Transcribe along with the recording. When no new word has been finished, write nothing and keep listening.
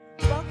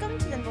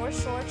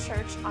North Shore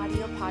Church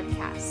audio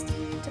podcast.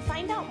 To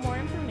find out more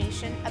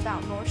information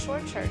about North Shore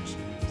Church,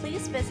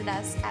 please visit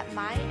us at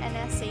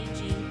mynsag.com.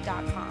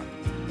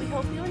 We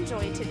hope you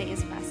enjoy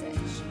today's message.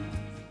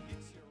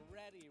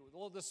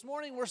 Well, this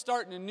morning we're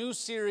starting a new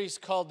series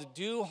called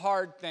Do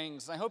Hard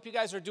Things. I hope you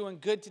guys are doing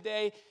good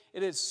today.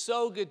 It is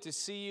so good to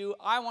see you.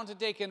 I want to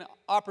take an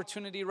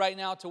opportunity right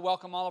now to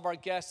welcome all of our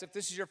guests. If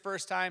this is your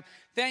first time,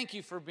 thank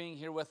you for being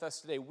here with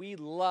us today. We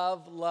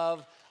love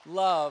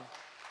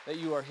that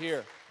you are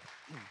here.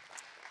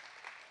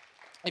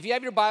 If you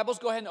have your Bibles,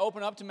 go ahead and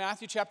open up to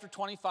Matthew chapter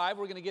 25.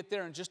 We're going to get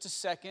there in just a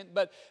second.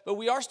 But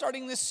we are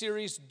starting this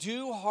series,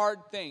 Do Hard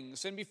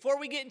Things. And before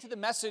we get into the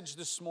message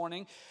this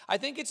morning, I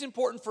think it's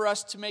important for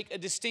us to make a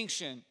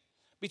distinction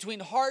between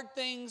hard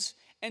things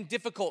and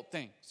difficult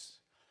things.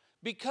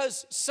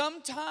 Because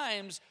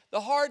sometimes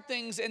the hard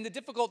things and the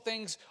difficult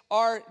things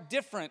are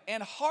different.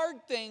 And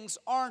hard things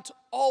aren't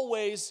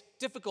always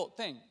difficult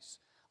things.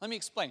 Let me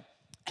explain.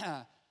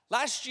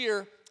 Last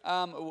year,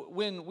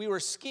 when we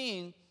were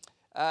skiing,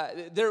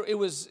 it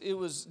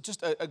was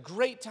just a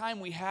great time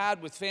we had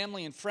with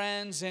family and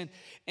friends, and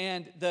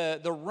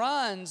the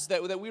runs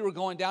that we were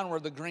going down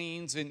were the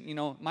greens, and you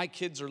know my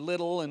kids are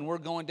little and we're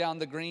going down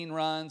the green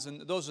runs,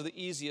 and those are the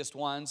easiest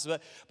ones.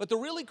 But the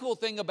really cool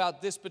thing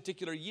about this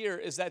particular year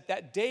is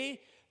that day,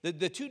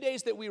 the 2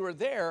 days that we were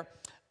there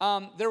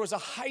was a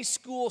high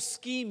school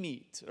ski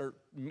meet, or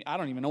I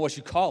don't even know what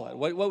you call it.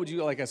 What would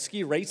you, like a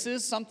ski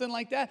races, something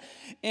like that?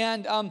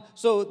 And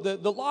so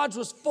the lodge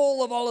was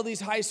full of all of these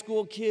high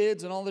school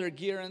kids and all their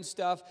gear and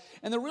stuff.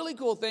 And the really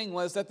cool thing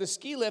was that the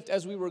ski lift,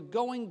 as we were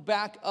going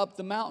back up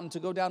the mountain to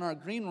go down our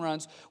green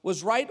runs,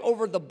 was right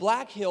over the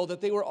black hill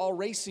that they were all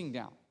racing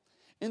down.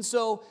 And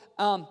so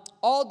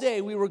all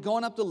day we were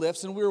going up the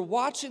lifts, and we were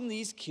watching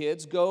these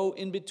kids go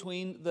in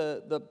between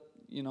the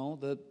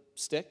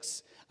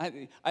sticks.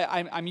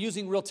 I'm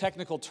using real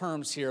technical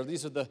terms here.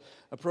 These are the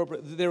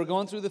appropriate. They were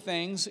going through the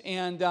things,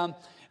 and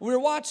we were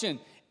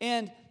watching,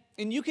 and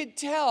you could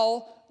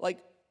tell like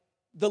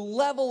the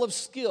level of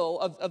skill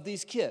of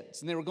these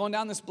kids. And they were going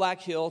down this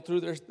black hill through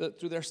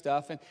their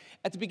stuff. And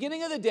at the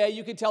beginning of the day,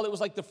 you could tell it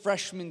was like the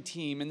freshman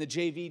team and the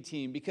JV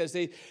team, because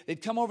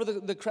they'd come over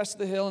the crest of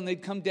the hill and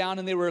they'd come down,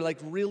 and they were like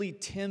really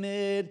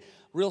timid,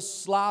 real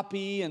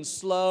sloppy and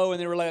slow,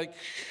 and they were like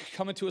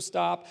coming to a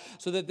stop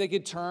so that they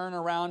could turn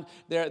around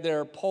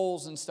their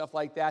poles and stuff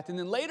like that. And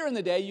then later in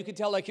the day, you could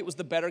tell like it was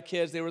the better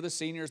kids. They were the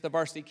seniors, the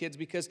varsity kids,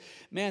 because,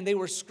 man, they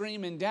were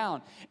screaming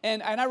down.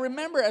 And I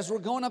remember as we're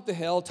going up the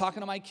hill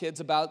talking to my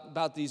kids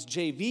about these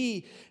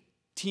JV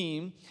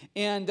team,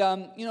 and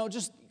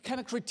just kind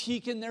of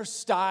critiquing their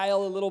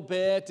style a little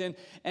bit,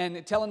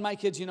 and telling my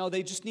kids,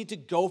 they just need to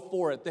go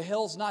for it. The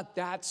hill's not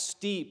that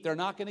steep. They're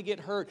not going to get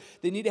hurt.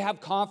 They need to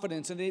have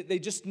confidence, and they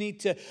just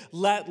need to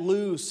let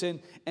loose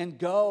and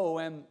go.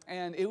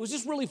 And it was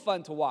just really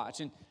fun to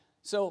watch. And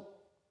so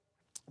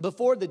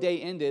before the day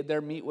ended,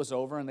 their meet was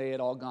over, and they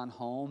had all gone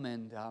home.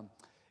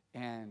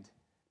 And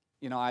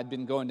I'd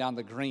been going down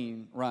the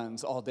green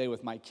runs all day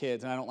with my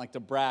kids, and I don't like to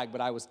brag, but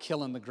I was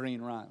killing the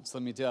green runs.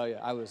 Let me tell you,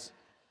 I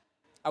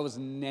was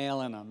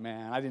nailing them,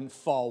 man. I didn't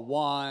fall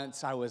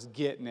once. I was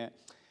getting it.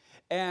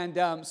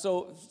 And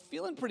so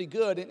feeling pretty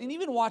good. And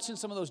even watching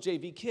some of those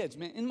JV kids,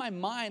 man, in my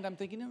mind, I'm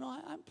thinking,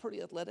 I'm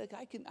pretty athletic.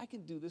 I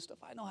can do this stuff.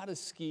 I know how to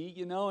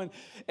ski,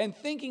 and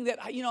thinking that,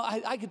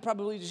 I could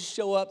probably just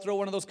show up, throw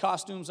one of those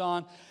costumes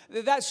on.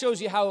 That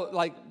shows you how,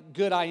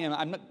 good I am.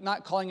 I'm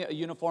not calling it a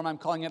uniform. I'm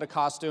calling it a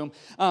costume.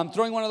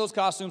 Throwing one of those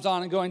costumes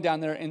on and going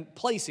down there and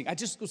placing. I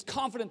just was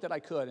confident that I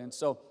could. And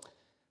so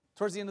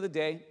towards the end of the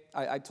day,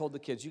 I told the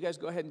kids, you guys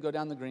go ahead and go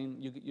down the green.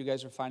 You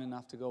guys are fine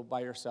enough to go by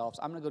yourselves.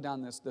 I'm going to go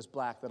down this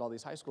black that all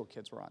these high school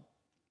kids were on.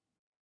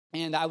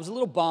 And I was a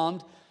little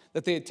bummed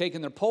that they had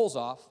taken their poles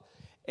off,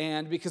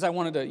 and because I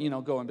wanted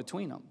to, go in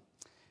between them.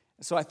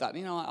 So I thought,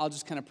 I'll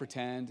just kind of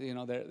pretend,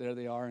 there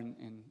they are,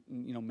 and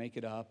make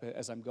it up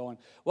as I'm going.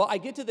 Well, I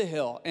get to the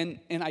hill, and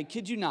I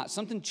kid you not,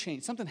 something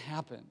changed. Something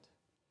happened.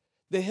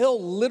 The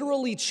hill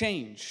literally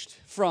changed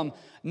from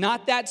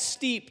not that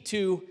steep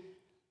to,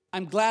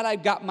 I'm glad I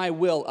got my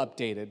will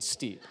updated,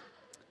 steep.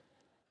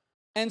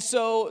 And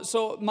so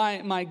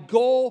my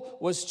goal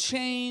was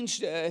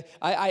changed.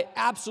 I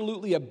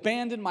absolutely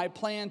abandoned my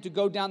plan to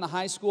go down the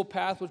high school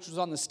path, which was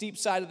on the steep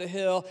side of the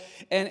hill.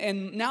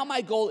 And now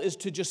my goal is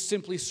to just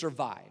simply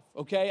survive.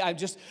 Okay, I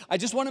just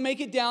want to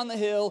make it down the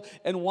hill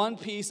in one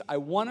piece. I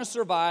want to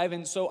survive,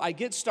 and so I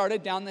get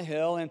started down the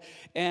hill,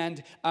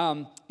 and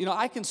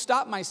I can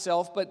stop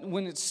myself, but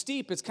when it's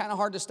steep, it's kind of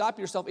hard to stop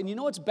yourself. And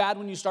it's bad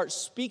when you start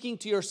speaking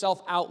to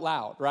yourself out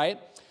loud, right?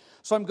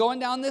 So I'm going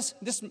down this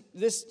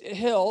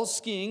hill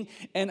skiing,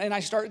 and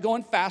I start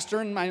going faster,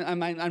 and I'm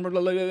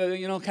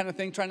kind of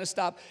thing, trying to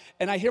stop.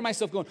 And I hear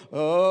myself going,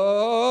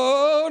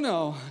 oh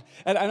no.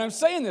 And I'm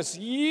saying this,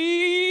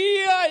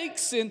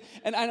 yikes.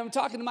 And I'm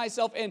talking to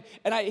myself, and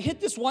I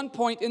hit this one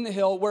point in the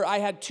hill where I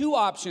had two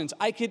options.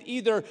 I could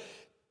either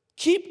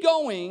keep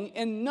going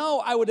and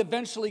know I would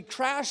eventually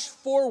crash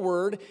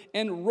forward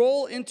and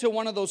roll into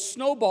one of those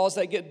snowballs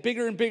that get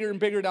bigger and bigger and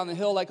bigger down the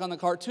hill like on the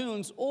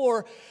cartoons,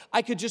 or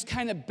I could just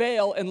kind of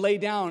bail and lay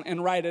down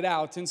and ride it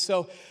out. And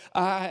so,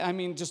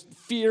 just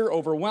fear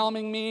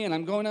overwhelming me, and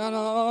I'm going,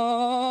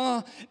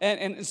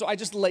 and so I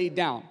just laid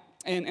down.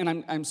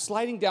 And I'm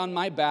sliding down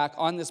my back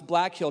on this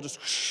black hill, just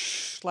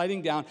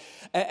sliding down.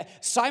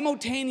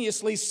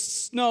 Simultaneously,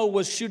 snow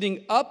was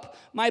shooting up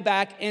my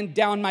back and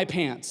down my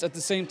pants at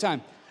the same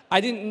time. I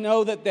didn't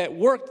know that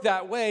worked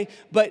that way,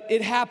 but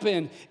it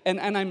happened. And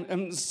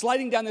I'm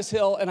sliding down this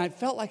hill, and I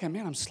felt like,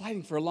 I'm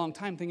sliding for a long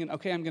time, thinking,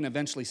 okay, I'm going to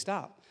eventually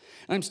stop.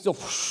 And I'm still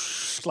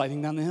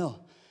sliding down the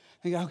hill.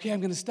 Thinking, okay, I'm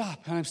going to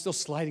stop. And I'm still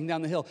sliding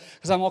down the hill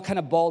because I'm all kind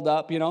of balled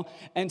up,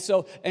 And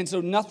so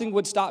nothing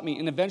would stop me.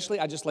 And eventually,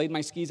 I just laid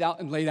my skis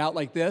out and laid out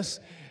like this.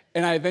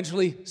 And I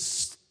eventually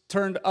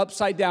turned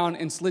upside down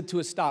and slid to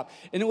a stop.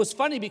 And it was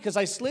funny because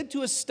I slid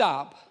to a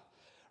stop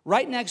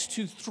right next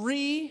to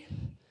 3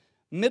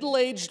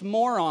 middle-aged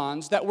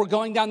morons that were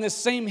going down this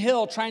same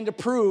hill trying to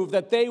prove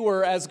that they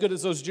were as good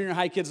as those junior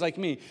high kids like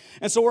me.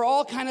 And so we're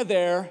all kind of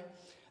there.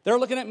 They're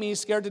looking at me,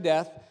 scared to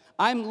death.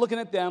 I'm looking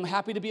at them,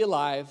 happy to be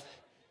alive.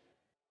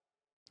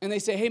 And they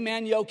say, hey,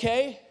 man, you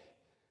okay? I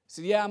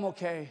said, yeah, I'm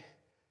okay.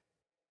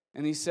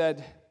 And he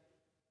said,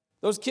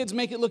 those kids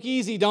make it look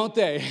easy, don't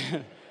they?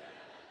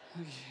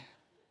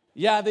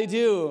 Yeah, they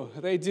do.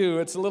 They do.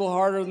 It's a little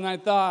harder than I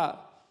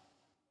thought.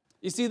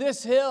 You see,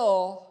 this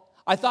hill,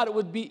 I thought it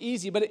would be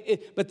easy,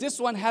 but this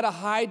one had a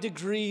high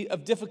degree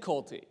of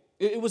difficulty.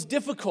 It was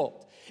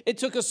difficult. It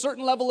took a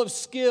certain level of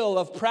skill,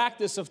 of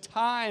practice, of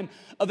time,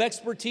 of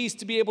expertise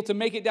to be able to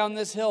make it down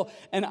this hill,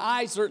 and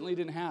I certainly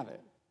didn't have it.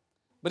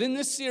 But in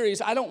this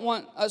series, I don't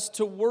want us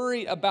to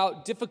worry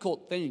about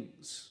difficult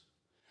things.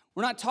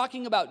 We're not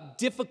talking about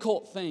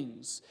difficult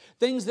things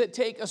that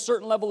take a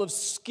certain level of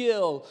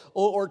skill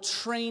or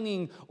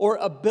training or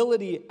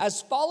ability.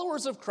 As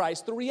followers of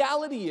Christ, the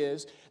reality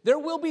is there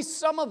will be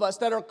some of us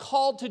that are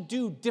called to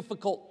do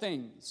difficult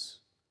things.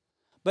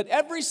 But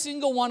every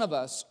single one of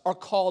us are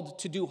called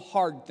to do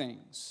hard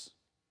things.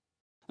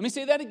 Let me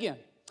say that again.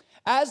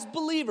 As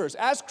believers,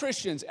 as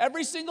Christians,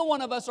 every single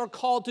one of us are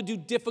called to do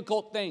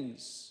difficult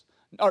things.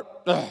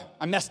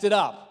 I messed it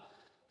up.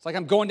 It's like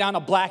I'm going down a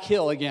black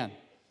hill again.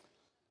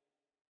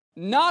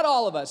 Not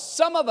all of us.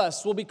 Some of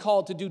us will be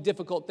called to do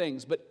difficult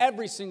things, but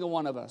every single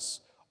one of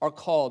us are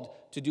called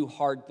to do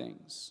hard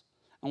things.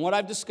 And what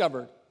I've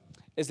discovered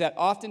is that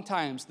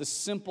oftentimes the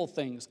simple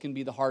things can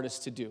be the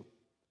hardest to do. Have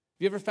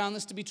you ever found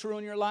this to be true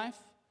in your life?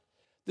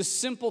 The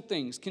simple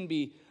things can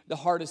be the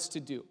hardest to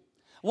do.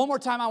 One more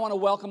time, I want to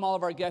welcome all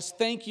of our guests.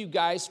 Thank you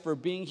guys for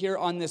being here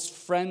on this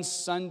Friends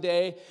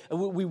Sunday.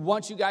 We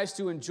want you guys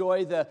to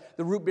enjoy the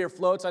root beer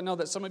floats. I know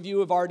that some of you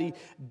have already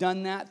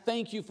done that.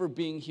 Thank you for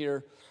being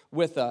here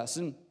with us.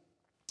 And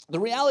the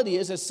reality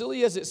is, as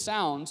silly as it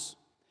sounds,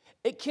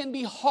 it can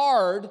be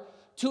hard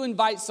to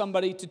invite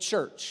somebody to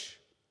church.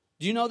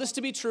 Do you know this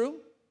to be true?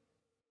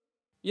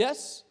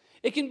 Yes?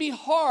 It can be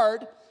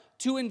hard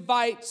to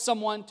invite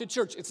someone to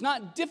church. It's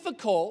not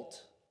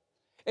difficult.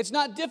 It's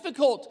not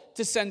difficult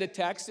to send a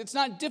text. It's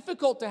not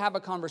difficult to have a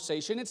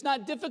conversation. It's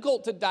not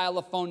difficult to dial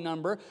a phone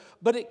number,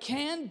 but it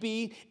can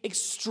be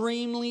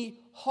extremely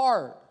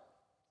hard.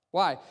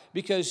 Why?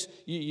 Because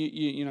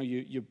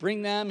you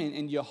bring them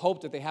and you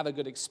hope that they have a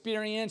good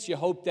experience. You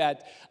hope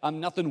that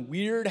nothing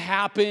weird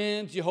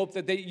happens. You hope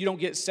that you don't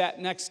get sat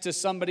next to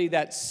somebody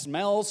that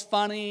smells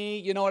funny.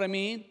 You know what I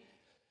mean?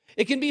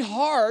 It can be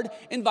hard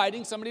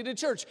inviting somebody to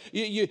church.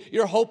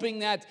 You're hoping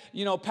that,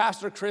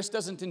 Pastor Chris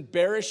doesn't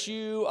embarrass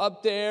you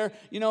up there.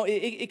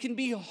 It can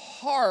be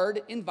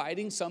hard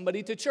inviting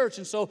somebody to church.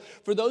 And so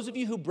for those of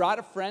you who brought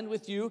a friend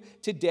with you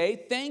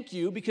today, thank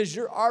you, because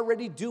you're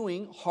already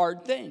doing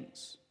hard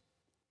things.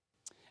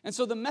 And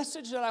so the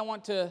message that I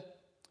want to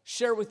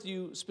share with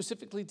you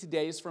specifically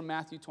today is from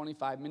Matthew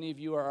 25. Many of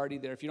you are already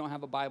there. If you don't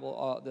have a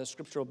Bible, the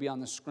scripture will be on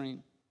the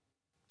screen.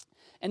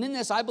 And in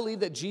this, I believe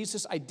that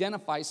Jesus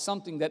identifies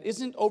something that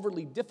isn't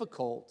overly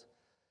difficult,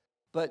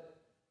 but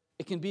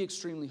it can be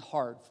extremely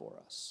hard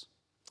for us.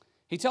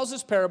 He tells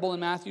this parable in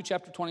Matthew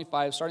chapter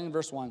 25, starting in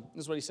verse 1.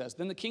 This is what he says.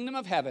 Then the kingdom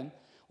of heaven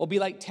will be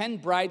like 10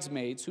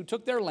 bridesmaids who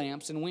took their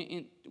lamps and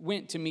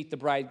went to meet the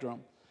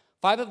bridegroom.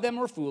 5 of them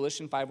were foolish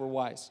and 5 were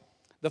wise.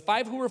 The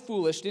 5 who were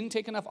foolish didn't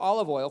take enough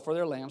olive oil for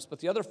their lamps, but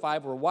the other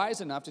 5 were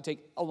wise enough to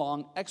take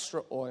along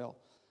extra oil.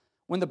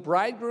 When the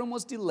bridegroom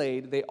was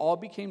delayed, they all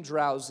became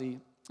drowsy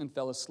and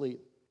fell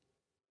asleep.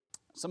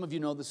 Some of you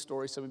know this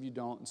story, some of you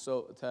don't. And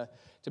so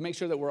to make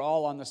sure that we're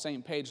all on the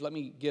same page, let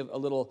me give a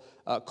little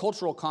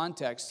cultural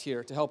context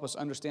here to help us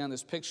understand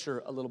this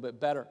picture a little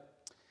bit better.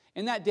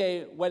 In that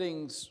day,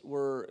 weddings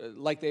were,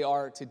 like they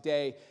are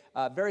today,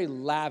 very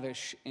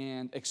lavish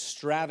and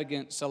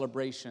extravagant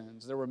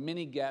celebrations. There were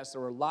many guests.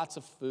 There were lots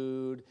of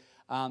food.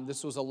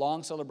 This was a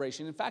long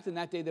celebration. In fact, in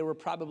that day, they were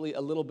probably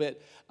a little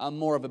bit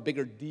more of a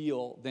bigger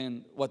deal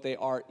than what they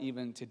are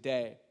even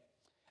today.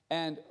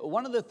 And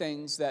one of the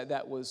things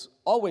that was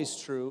always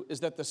true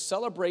is that the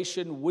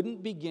celebration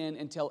wouldn't begin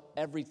until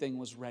everything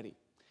was ready.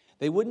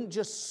 They wouldn't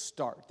just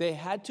start. They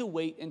had to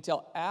wait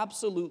until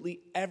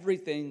absolutely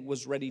everything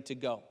was ready to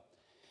go.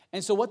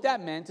 And so what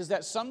that meant is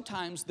that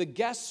sometimes the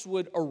guests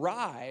would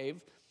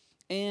arrive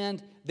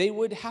and they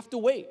would have to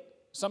wait.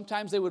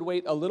 Sometimes they would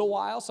wait a little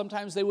while.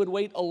 Sometimes they would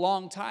wait a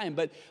long time.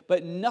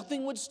 But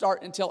nothing would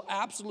start until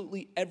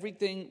absolutely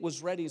everything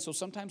was ready. So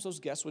sometimes those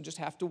guests would just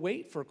have to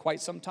wait for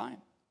quite some time.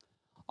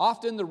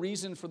 Often the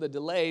reason for the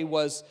delay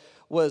was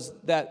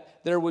that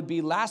there would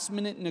be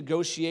last-minute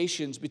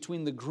negotiations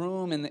between the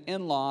groom and the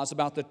in-laws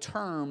about the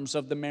terms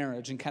of the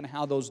marriage and kind of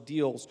how those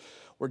deals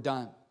were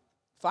done.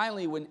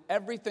 Finally, when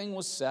everything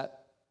was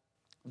set,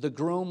 the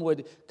groom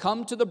would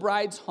come to the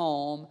bride's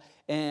home,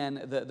 and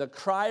the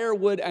crier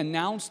would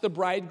announce the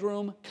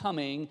bridegroom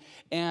coming,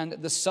 and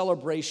the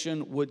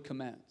celebration would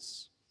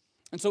commence.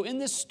 And so in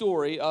this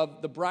story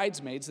of the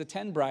bridesmaids, the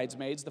 10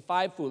 bridesmaids, the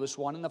 5 foolish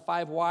ones, and the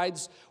 5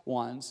 wise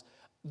ones,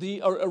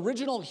 the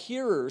original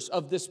hearers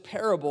of this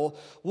parable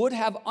would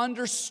have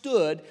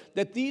understood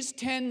that these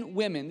 10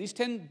 women, these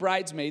 10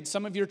 bridesmaids,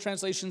 some of your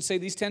translations say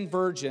these 10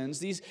 virgins,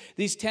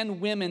 these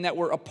 10 women that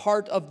were a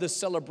part of the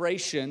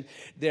celebration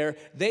there,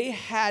 they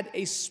had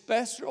a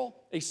special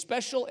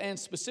and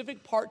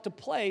specific part to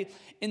play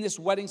in this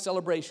wedding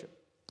celebration.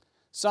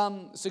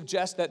 Some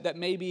suggest that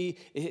maybe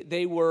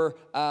they were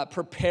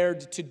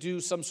prepared to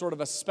do some sort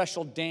of a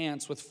special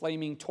dance with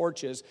flaming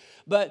torches,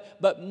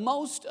 but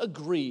most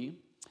agree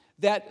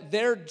that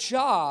their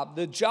job,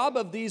 the job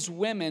of these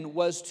women,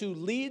 was to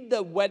lead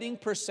the wedding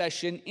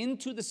procession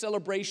into the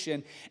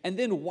celebration, and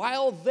then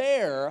while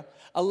there,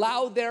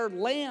 allow their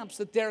lamps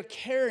that they're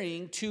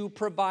carrying to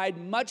provide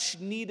much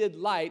needed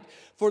light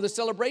for the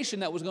celebration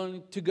that was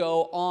going to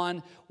go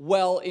on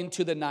well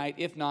into the night,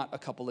 if not a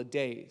couple of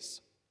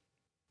days.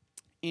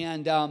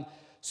 And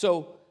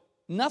so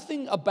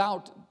nothing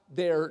about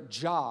their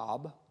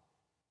job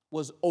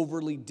was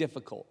overly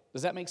difficult.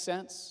 Does that make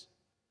sense?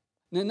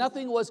 Now,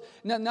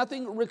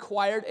 nothing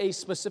required a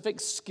specific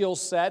skill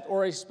set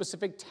or a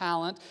specific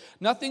talent.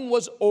 Nothing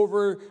was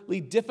overly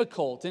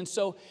difficult. And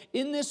so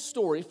in this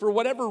story, for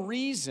whatever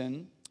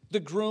reason, the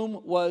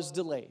groom was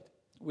delayed.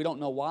 We don't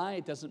know why.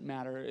 It doesn't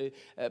matter.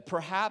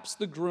 Perhaps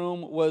the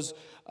groom was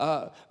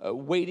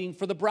waiting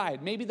for the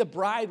bride. Maybe the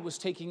bride was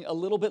taking a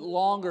little bit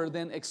longer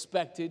than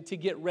expected to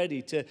get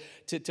ready,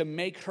 to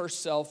make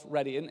herself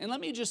ready. And let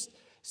me just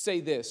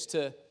say this,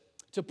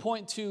 to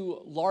point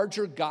to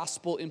larger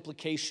gospel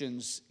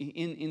implications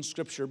in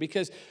Scripture.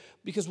 Because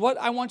what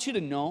I want you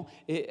to know,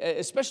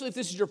 especially if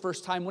this is your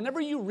first time,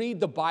 whenever you read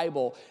the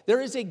Bible,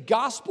 there is a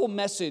gospel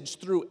message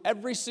through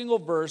every single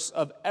verse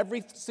of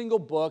every single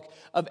book,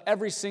 of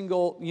every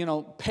single,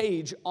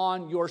 page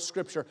on your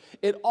Scripture.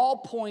 It all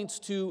points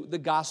to the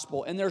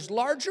gospel. And there's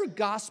larger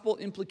gospel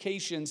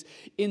implications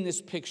in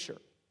this picture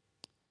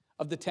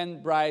of the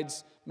 10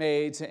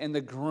 bridesmaids and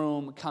the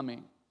groom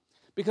coming.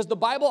 Because the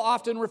Bible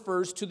often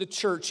refers to the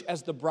church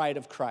as the bride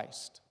of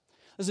Christ.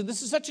 Listen,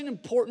 this is such an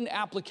important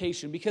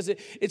application because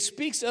it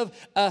speaks of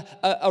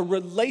a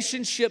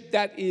relationship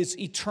that is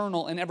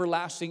eternal and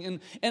everlasting.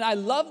 And I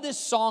love this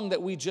song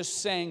that we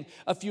just sang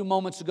a few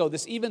moments ago,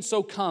 this Even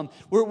So Come,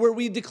 where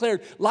we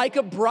declared, like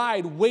a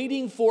bride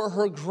waiting for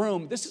her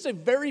groom. This is a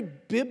very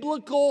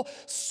biblical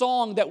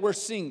song that we're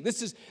singing.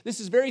 This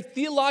is very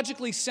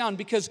theologically sound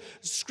because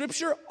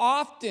Scripture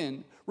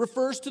often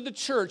refers to the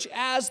church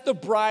as the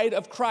bride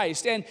of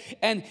Christ. And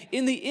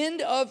in the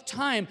end of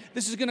time,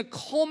 this is going to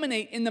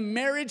culminate in the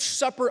marriage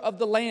supper of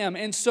the Lamb.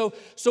 And so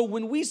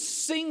when we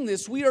sing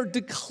this, we are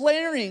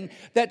declaring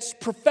that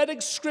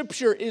prophetic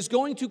Scripture is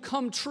going to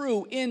come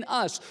true in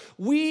us.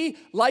 We,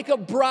 like a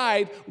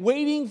bride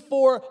waiting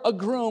for a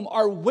groom,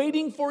 are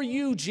waiting for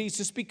you,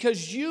 Jesus,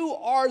 because you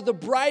are the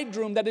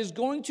bridegroom that is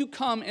going to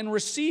come and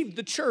receive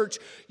the church,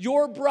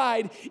 your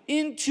bride,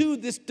 into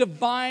this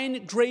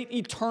divine, great,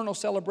 eternal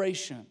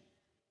celebration.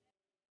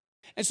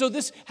 And so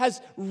this has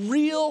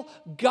real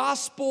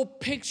gospel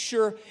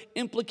picture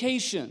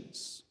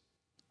implications.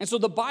 And so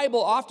the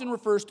Bible often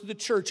refers to the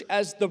church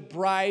as the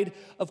bride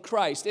of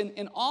Christ.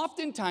 And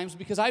oftentimes,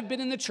 because I've been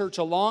in the church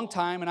a long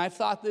time, and I've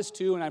thought this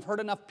too, and I've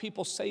heard enough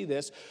people say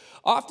this,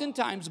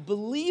 oftentimes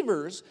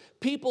believers,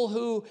 people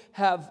who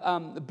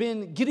have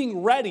been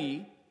getting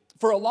ready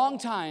for a long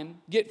time,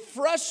 get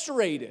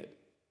frustrated.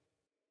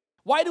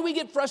 Why do we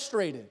get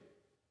frustrated?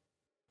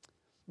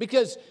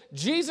 Because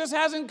Jesus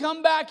hasn't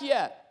come back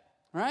yet.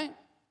 Right?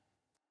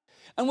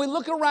 And we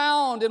look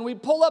around and we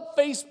pull up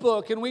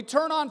Facebook and we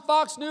turn on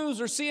Fox News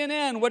or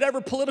CNN,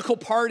 whatever political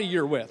party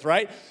you're with,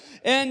 right?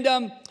 And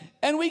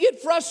we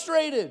get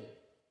frustrated.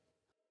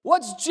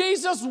 What's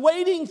Jesus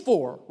waiting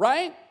for,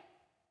 right?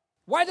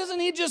 Why doesn't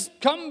he just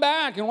come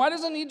back? And why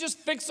doesn't he just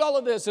fix all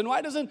of this? And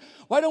why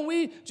don't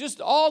we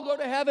just all go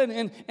to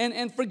heaven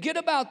and forget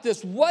about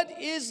this? What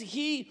is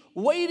he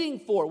waiting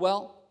for?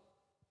 Well,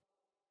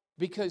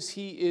 because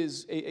he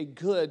is a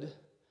good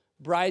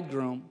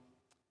bridegroom,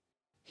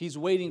 he's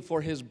waiting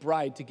for his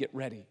bride to get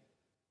ready.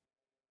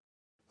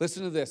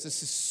 Listen to this.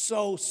 This is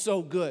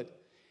so good.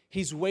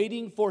 He's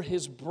waiting for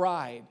his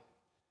bride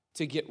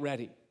to get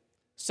ready.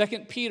 2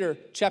 Peter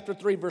chapter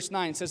 3, verse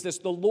 9 says this,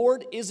 the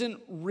Lord isn't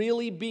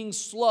really being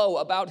slow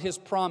about his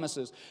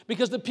promises,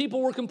 because the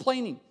people were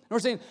complaining. And we're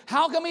saying,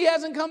 how come he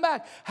hasn't come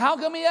back? How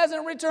come he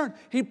hasn't returned?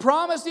 He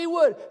promised he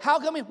would. How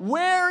come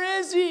where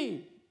is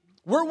he?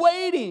 We're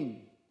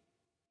waiting.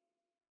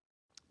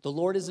 The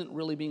Lord isn't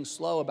really being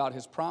slow about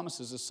his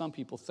promises, as some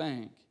people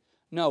think.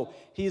 No,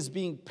 he is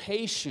being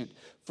patient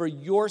for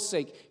your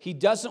sake. He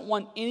doesn't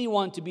want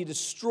anyone to be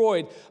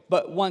destroyed,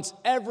 but wants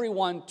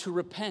everyone to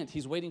repent.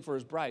 He's waiting for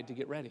his bride to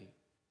get ready.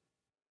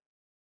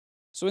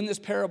 So in this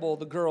parable,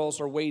 the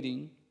girls are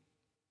waiting.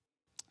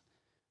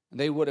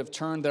 They would have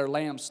turned their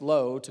lamps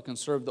low to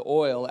conserve the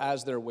oil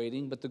as they're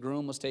waiting, but the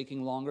groom was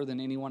taking longer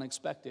than anyone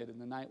expected, and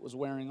the night was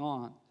wearing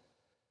on.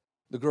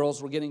 The girls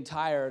were getting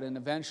tired, and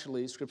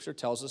eventually, Scripture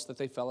tells us that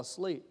they fell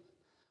asleep.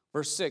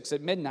 Verse 6,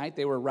 at midnight,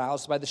 they were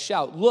roused by the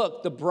shout.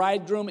 Look, the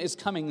bridegroom is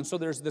coming. And so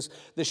there's this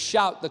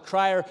shout. The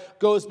crier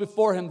goes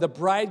before him. The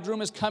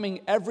bridegroom is coming.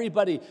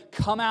 Everybody,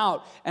 come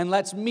out and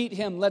let's meet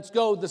him. Let's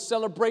go. The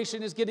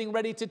celebration is getting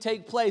ready to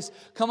take place.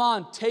 Come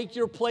on, take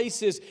your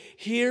places.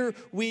 Here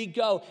we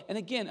go. And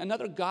again,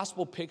 another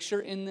gospel picture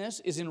in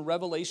this is in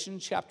Revelation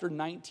chapter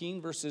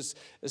 19, verses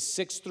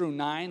 6 through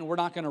 9. We're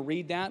not going to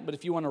read that, but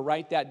if you want to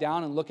write that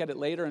down and look at it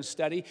later and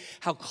study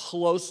how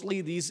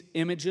closely these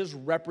images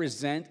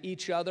represent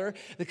each other,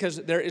 because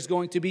there is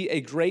going to be a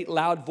great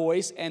loud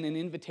voice and an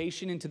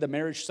invitation into the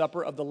marriage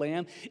supper of the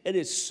Lamb. It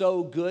is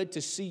so good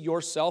to see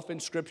yourself in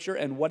Scripture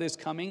and what is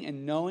coming,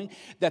 and knowing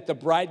that the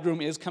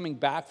bridegroom is coming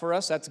back for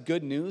us. That's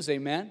good news,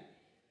 amen?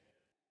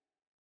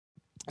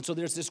 And so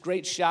there's this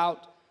great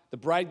shout. The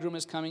bridegroom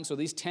is coming. So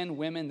these 10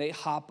 women, they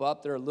hop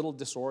up. They're a little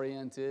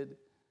disoriented.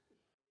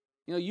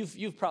 You know,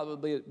 you've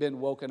probably been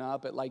woken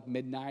up at like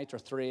midnight or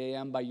 3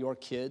 a.m. by your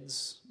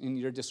kids, and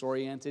you're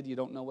disoriented. You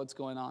don't know what's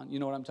going on. You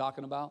know what I'm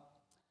talking about?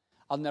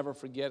 I'll never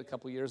forget a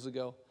couple years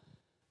ago.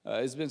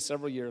 It's been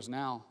several years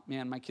now.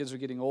 Man, my kids are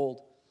getting old.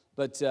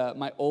 But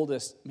my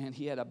oldest, man,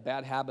 he had a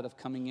bad habit of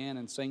coming in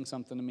and saying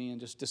something to me and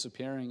just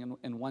disappearing.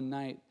 And one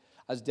night,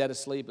 I was dead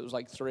asleep. It was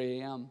like 3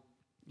 a.m.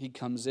 He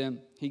comes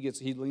in.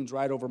 He leans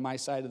right over my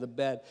side of the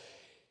bed.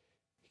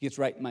 He gets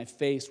right in my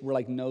face. We're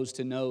like nose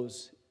to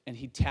nose. And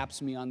he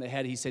taps me on the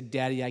head. He said,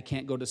 Daddy, I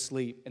can't go to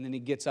sleep. And then he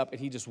gets up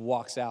and he just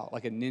walks out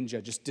like a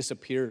ninja, just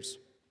disappears.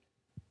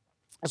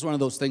 That's one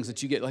of those things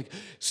that you get like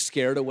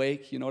scared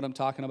awake. You know what I'm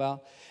talking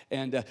about?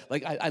 And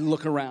I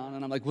look around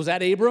and I'm like, was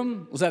that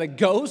Abram? Was that a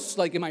ghost?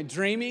 Like, am I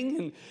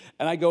dreaming?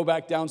 And I go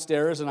back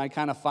downstairs and I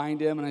kind of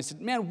find him. And I said,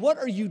 man, what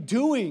are you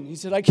doing? He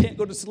said, I can't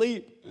go to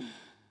sleep.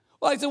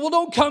 Well, I said, well,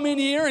 don't come in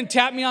here and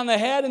tap me on the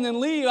head and then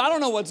leave. I don't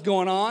know what's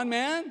going on,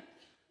 man.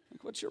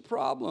 Like, what's your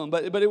problem?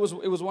 But it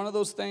was one of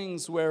those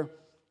things where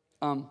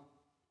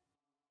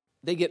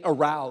they get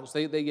aroused.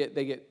 They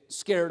get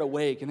scared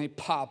awake and they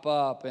pop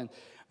up and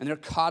they're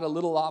caught a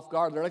little off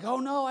guard. They're like, oh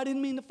no, I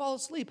didn't mean to fall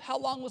asleep. How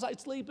long was I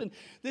sleeping?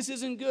 This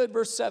isn't good.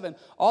 Verse 7,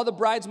 all the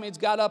bridesmaids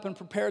got up and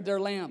prepared their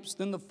lamps.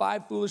 Then the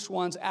 5 foolish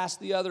ones asked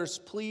the others,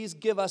 please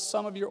give us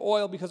some of your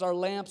oil because our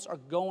lamps are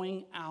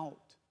going out.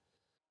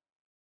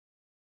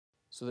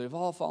 So they've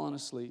all fallen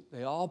asleep.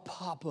 They all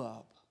pop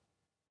up.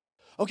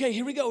 Okay,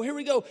 here we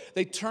go.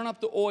 They turn up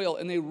the oil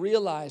and they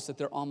realize that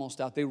they're almost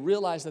out. They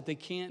realize that they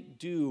can't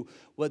do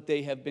what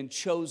they have been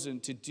chosen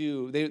to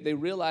do. They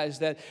realize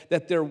that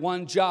their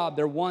one job,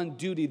 their one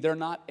duty, they're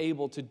not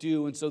able to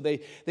do. And so they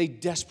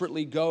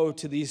desperately go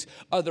to these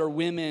other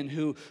women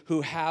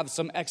who have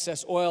some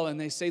excess oil and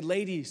they say,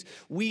 ladies,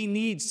 we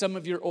need some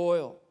of your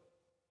oil.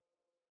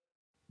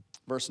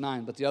 Verse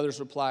 9, but the others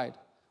replied,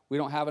 we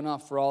don't have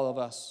enough for all of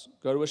us.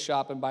 Go to a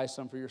shop and buy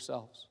some for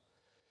yourselves.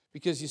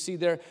 Because you see,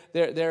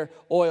 their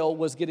oil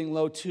was getting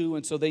low too,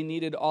 and so they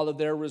needed all of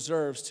their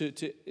reserves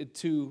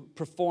to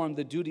perform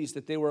the duties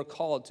that they were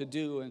called to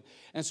do.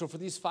 And so for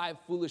these 5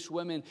 foolish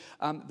women,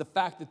 the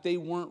fact that they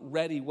weren't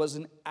ready was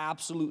an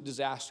absolute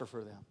disaster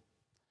for them.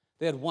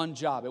 They had one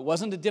job. It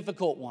wasn't a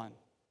difficult one.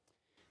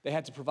 They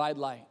had to provide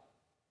light.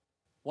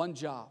 One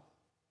job,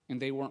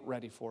 and they weren't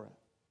ready for it.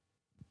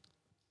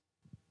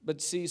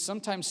 But see,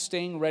 sometimes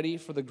staying ready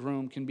for the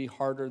groom can be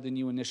harder than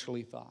you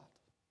initially thought.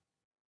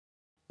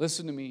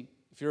 Listen to me,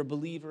 if you're a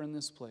believer in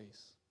this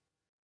place,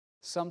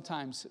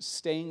 sometimes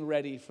staying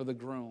ready for the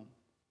groom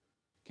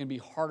can be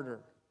harder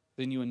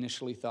than you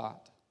initially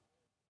thought.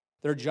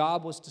 Their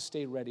job was to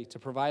stay ready, to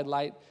provide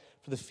light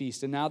for the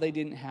feast, and now they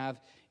didn't have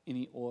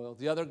any oil.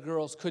 The other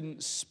girls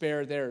couldn't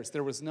spare theirs.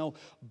 There was no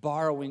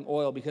borrowing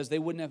oil because they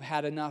wouldn't have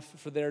had enough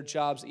for their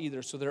jobs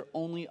either, so their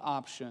only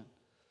option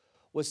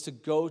was to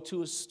go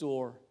to a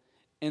store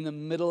in the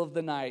middle of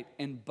the night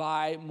and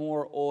buy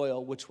more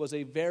oil, which was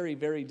a very,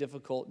 very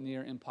difficult,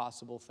 near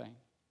impossible thing.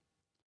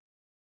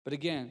 But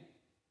again,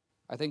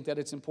 I think that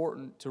it's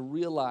important to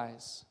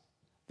realize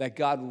that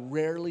God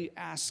rarely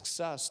asks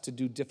us to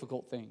do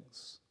difficult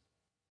things.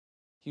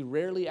 He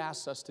rarely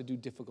asks us to do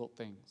difficult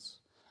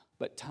things.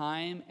 But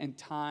time and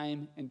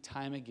time and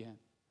time again,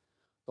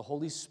 the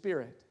Holy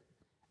Spirit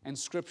and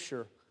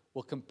Scripture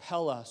will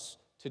compel us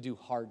to do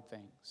hard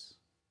things.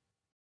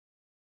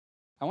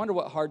 I wonder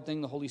what hard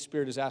thing the Holy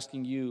Spirit is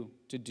asking you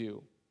to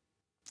do.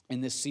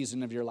 in this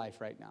season of your life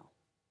right now?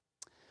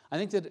 I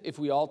think that if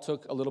we all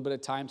took a little bit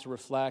of time to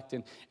reflect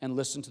and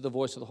listen to the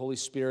voice of the Holy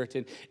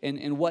Spirit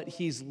and what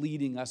He's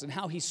leading us and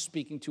how He's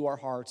speaking to our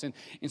hearts and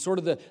sort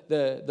of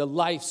the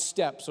life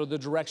steps or the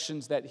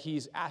directions that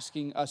He's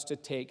asking us to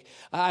take,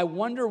 I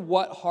wonder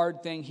what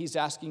hard thing He's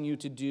asking you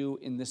to do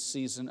in this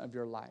season of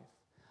your life.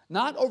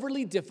 Not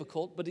overly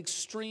difficult, but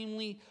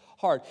extremely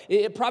hard.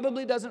 It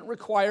probably doesn't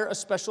require a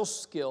special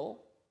skill.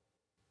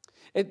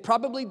 It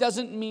probably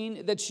doesn't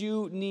mean that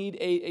you need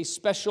a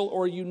special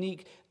or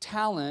unique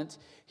talent.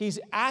 He's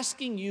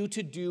asking you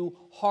to do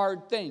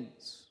hard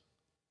things.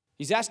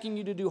 He's asking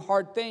you to do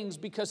hard things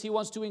because He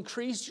wants to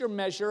increase your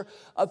measure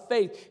of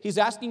faith. He's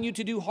asking you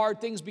to do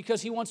hard things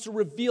because He wants to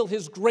reveal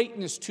His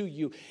greatness to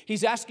you.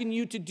 He's asking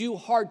you to do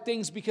hard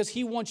things because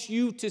He wants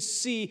you to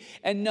see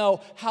and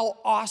know how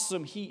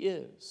awesome He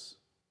is.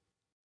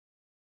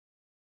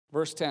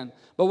 Verse 10,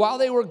 but while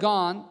they were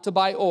gone to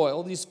buy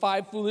oil, these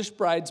 5 foolish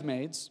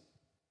bridesmaids,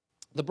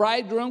 the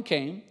bridegroom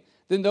came,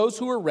 then those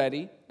who were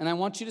ready, and I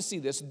want you to see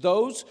this,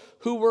 those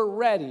who were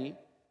ready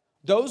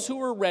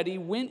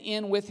went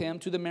in with him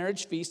to the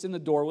marriage feast, and the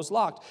door was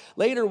locked.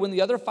 Later, when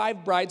the other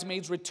 5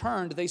 bridesmaids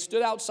returned, they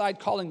stood outside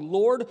calling,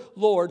 Lord,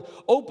 Lord,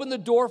 open the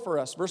door for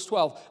us. Verse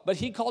 12, but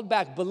he called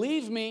back,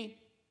 believe me,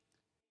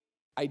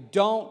 I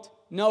don't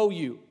know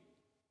you.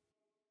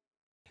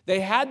 They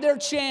had their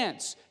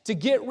chance to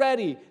get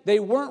ready. They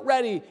weren't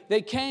ready.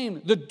 They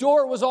came. The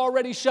door was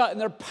already shut, and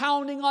they're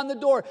pounding on the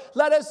door.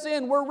 Let us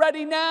in. We're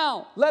ready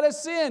now. Let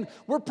us in.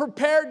 We're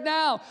prepared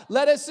now.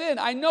 Let us in.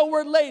 I know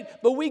we're late,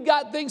 but we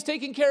got things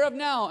taken care of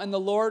now. And the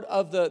Lord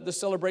of the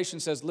celebration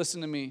says,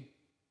 listen to me.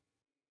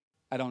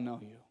 I don't know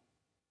you.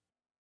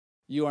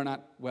 You are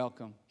not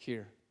welcome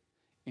here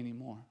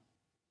anymore.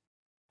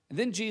 And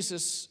then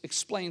Jesus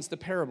explains the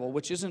parable,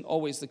 which isn't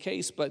always the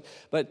case, but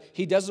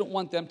He doesn't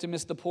want them to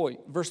miss the point.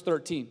 Verse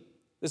 13,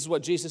 this is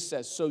what Jesus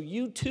says. So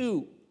you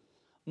too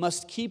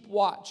must keep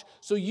watch.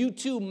 So you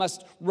too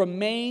must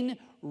remain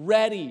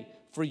ready,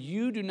 for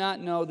you do not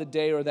know the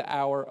day or the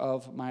hour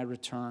of my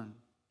return.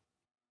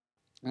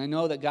 And I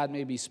know that God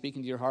may be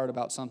speaking to your heart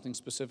about something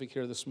specific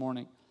here this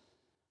morning,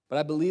 but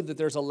I believe that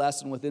there's a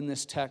lesson within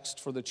this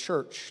text for the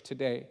church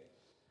today.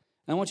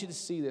 And I want you to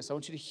see this. I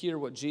want you to hear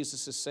what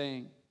Jesus is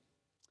saying.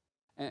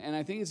 And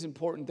I think it's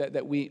important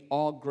that we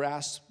all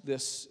grasp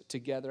this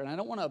together. And I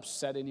don't want to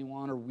upset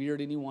anyone or weird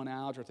anyone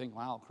out or think,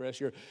 wow, Chris,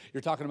 you're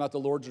talking about the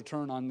Lord's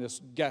return on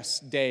this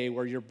guest day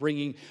where you're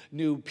bringing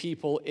new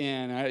people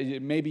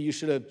in. Maybe you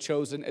should have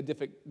chosen a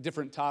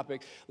different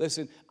topic.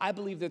 Listen, I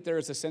believe that there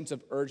is a sense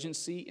of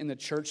urgency in the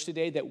church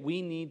today that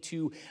we need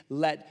to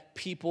let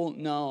people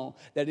know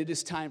that it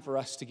is time for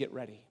us to get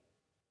ready.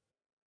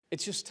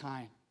 It's just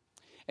time.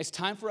 It's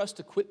time for us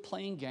to quit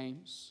playing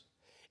games.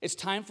 It's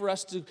time for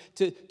us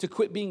to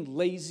quit being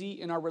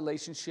lazy in our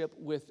relationship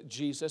with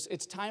Jesus.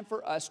 It's time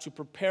for us to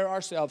prepare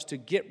ourselves to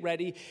get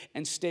ready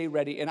and stay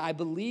ready. And I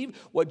believe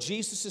what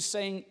Jesus is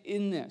saying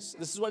in this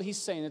is what He's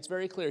saying. It's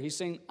very clear. He's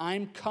saying,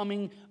 I'm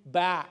coming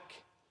back,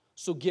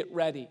 so get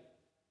ready.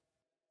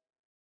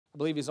 I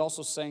believe He's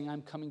also saying,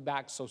 I'm coming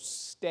back, so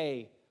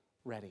stay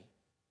ready.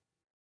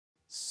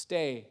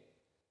 Stay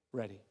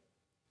ready.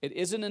 It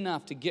isn't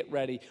enough to get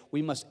ready.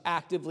 We must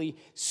actively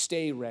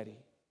stay ready.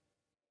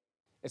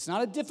 It's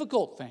not a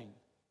difficult thing,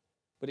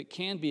 but it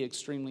can be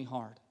extremely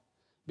hard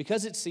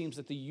because it seems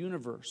that the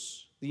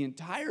universe, the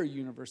entire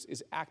universe,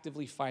 is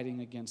actively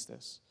fighting against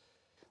this.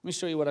 Let me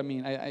show you what I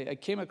mean. I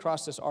came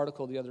across this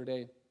article the other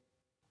day.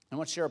 I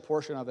want to share a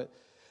portion of it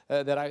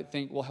that I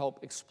think will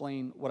help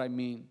explain what I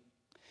mean.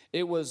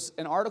 It was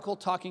an article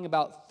talking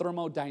about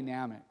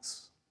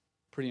thermodynamics.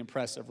 Pretty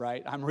impressive,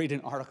 right? I'm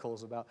reading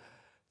articles about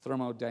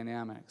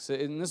thermodynamics.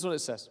 And this is what it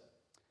says.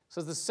 It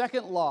says the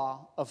second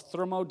law of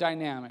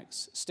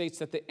thermodynamics states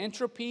that the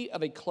entropy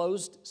of a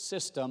closed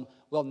system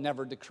will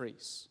never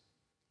decrease.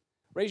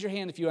 Raise your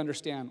hand if you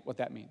understand what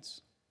that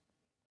means.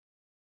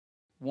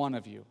 One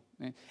of you.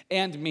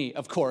 And me,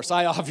 of course.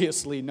 I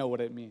obviously know what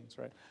it means,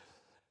 right?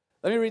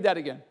 Let me read that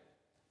again.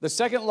 The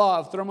second law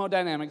of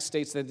thermodynamics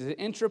states that the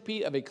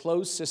entropy of a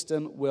closed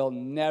system will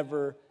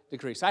never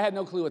decrease. I had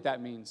no clue what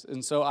that means,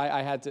 and so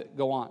I had to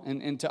go on.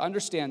 And to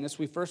understand this,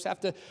 we first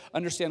have to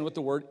understand what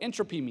the word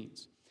entropy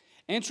means.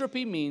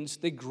 Entropy means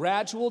the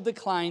gradual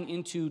decline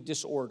into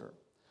disorder.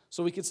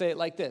 So we could say it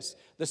like this.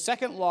 The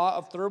second law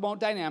of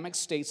thermodynamics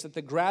states that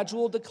the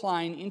gradual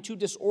decline into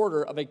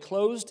disorder of a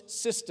closed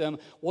system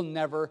will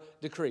never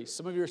decrease.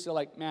 Some of you are still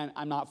like, man,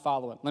 I'm not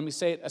following. Let me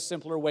say it a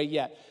simpler way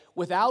yet.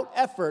 Without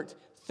effort,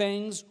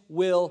 things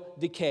will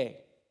decay.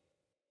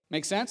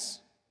 Make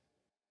sense?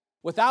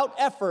 Without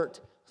effort,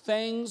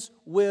 things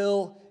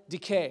will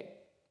decay.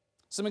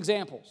 Some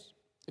examples.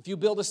 If you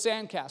build a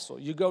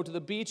sandcastle, you go to the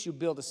beach, you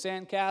build a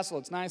sandcastle.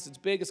 It's nice, it's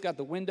big, it's got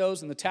the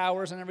windows and the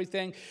towers and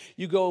everything.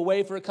 You go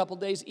away for a couple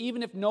days.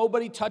 Even if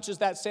nobody touches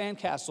that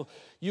sandcastle,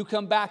 you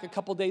come back a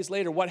couple days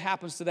later. What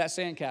happens to that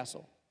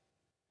sandcastle?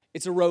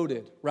 It's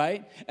eroded,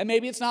 right? And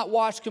maybe it's not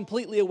washed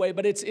completely away,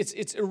 but it's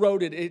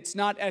eroded. It's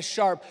not as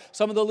sharp.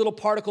 Some of the little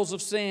particles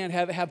of sand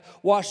have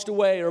washed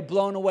away or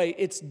blown away.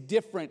 It's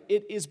different.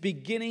 It is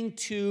beginning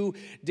to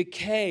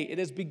decay. It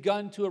has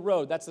begun to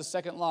erode. That's the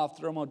second law of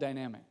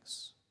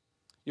thermodynamics.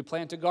 You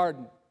plant a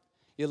garden.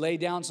 You lay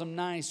down some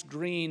nice,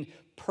 green,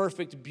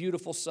 perfect,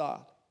 beautiful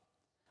sod.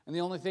 And the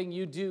only thing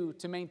you do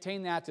to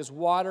maintain that is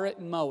water it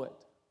and mow it.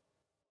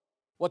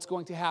 What's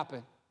going to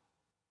happen?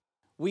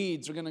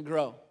 Weeds are going to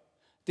grow.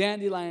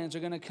 Dandelions are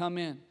going to come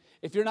in.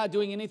 If you're not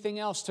doing anything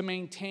else to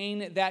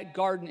maintain that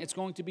garden, it's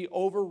going to be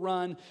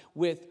overrun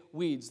with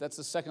weeds. That's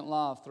the second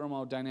law of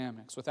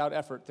thermodynamics. Without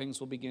effort, things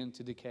will begin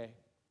to decay.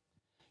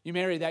 You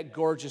marry that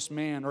gorgeous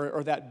man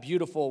or that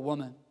beautiful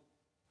woman,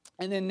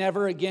 and then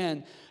never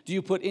again do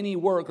you put any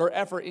work or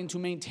effort into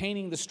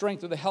maintaining the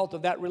strength or the health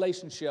of that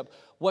relationship.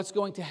 What's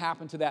going to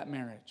happen to that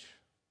marriage?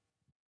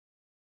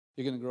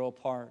 You're going to grow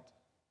apart.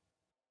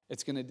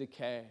 It's going to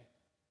decay.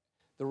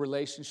 The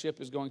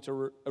relationship is going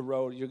to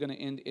erode. You're going to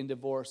end in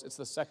divorce. It's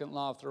the second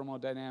law of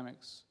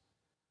thermodynamics.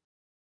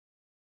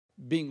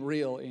 Being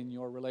real in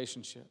your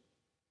relationship.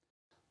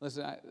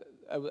 Listen,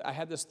 I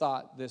had this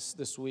thought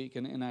this week,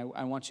 and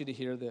I want you to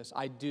hear this.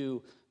 I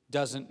do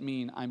doesn't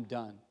mean I'm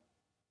done.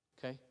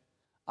 Okay?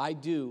 I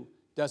do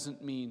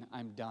doesn't mean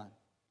I'm done.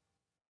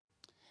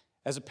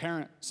 As a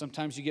parent,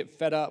 sometimes you get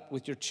fed up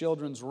with your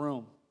children's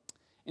room.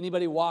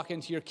 Anybody walk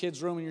into your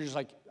kid's room and you're just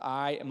like,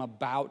 I am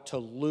about to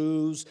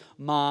lose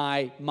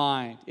my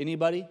mind.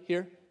 Anybody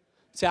here?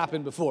 It's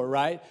happened before,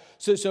 right?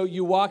 So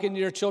you walk into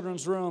your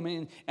children's room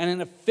and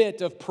in a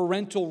fit of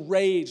parental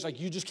rage, like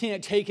you just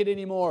can't take it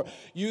anymore,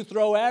 you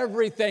throw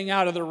everything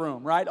out of the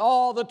room, right?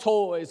 All the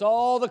toys,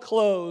 all the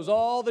clothes,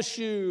 all the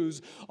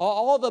shoes,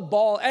 all the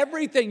ball,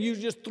 everything you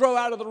just throw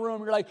out of the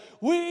room. You're like,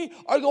 we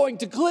are going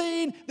to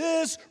clean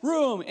this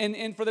room.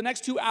 And for the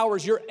next 2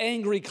 hours, you're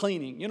angry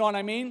cleaning. You know what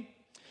I mean?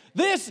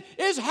 This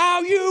is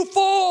how you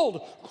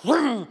fold.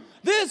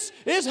 This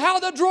is how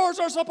the drawers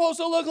are supposed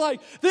to look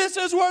like. This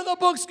is where the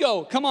books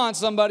go. Come on,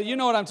 somebody. You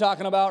know what I'm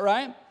talking about,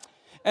 right?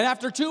 And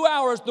after 2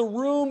 hours, the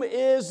room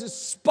is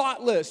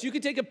spotless. You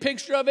could take a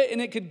picture of it and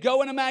it could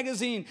go in a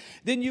magazine.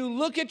 Then you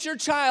look at your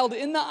child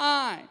in the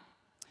eye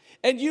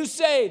and you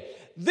say,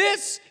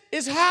 this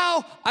is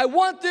how I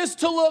want this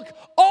to look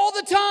all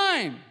the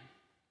time.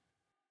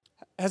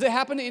 Has it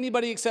happened to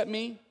anybody except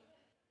me?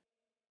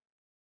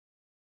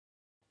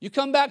 You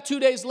come back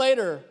 2 days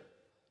later,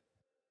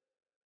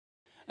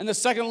 and the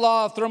second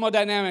law of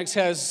thermodynamics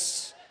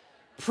has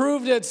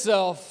proved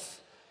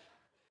itself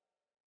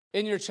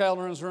in your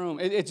children's room.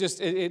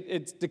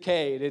 It's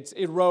decayed, it's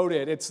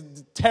eroded, it's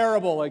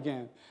terrible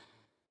again.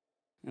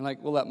 You're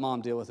like, we'll let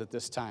mom deal with it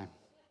this time.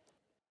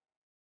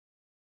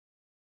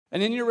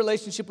 And in your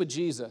relationship with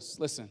Jesus,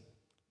 listen,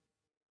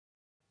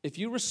 if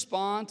you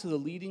respond to the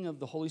leading of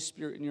the Holy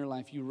Spirit in your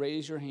life, you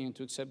raise your hand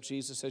to accept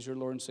Jesus as your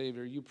Lord and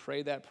Savior, you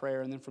pray that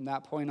prayer, and then from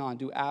that point on,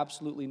 do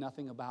absolutely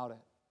nothing about it.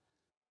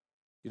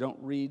 You don't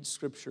read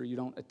Scripture, you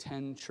don't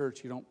attend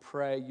church, you don't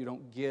pray, you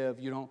don't give,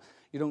 you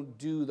don't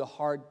do the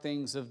hard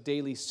things of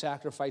daily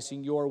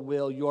sacrificing your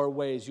will, your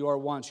ways, your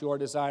wants, your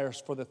desires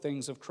for the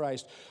things of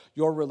Christ.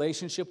 Your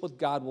relationship with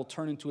God will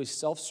turn into a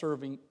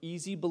self-serving,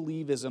 easy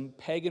believism,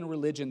 pagan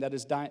religion that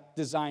is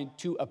designed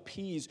to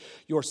appease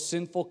your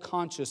sinful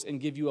conscience and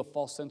give you a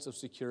false sense of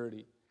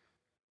security.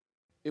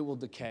 It will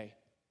decay.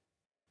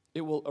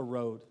 It will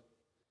erode.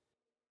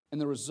 And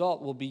the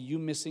result will be you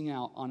missing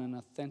out on an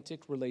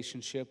authentic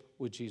relationship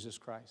with Jesus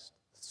Christ.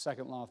 The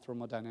second law of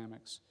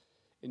thermodynamics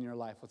in your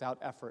life. Without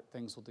effort,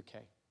 things will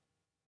decay.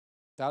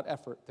 Without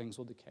effort, things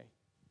will decay.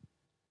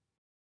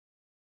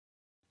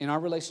 In our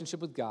relationship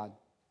with God,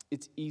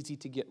 it's easy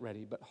to get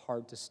ready, but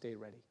hard to stay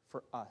ready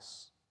for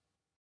us.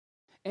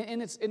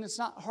 And it's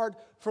not hard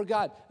for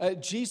God.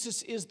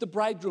 Jesus is the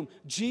bridegroom.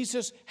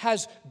 Jesus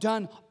has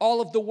done all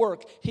of the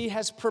work. He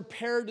has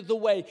prepared the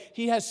way.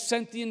 He has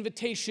sent the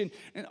invitation.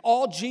 And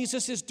all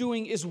Jesus is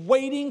doing is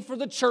waiting for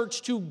the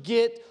church to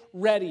get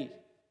ready.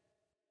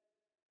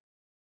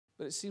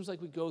 But it seems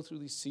like we go through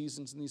these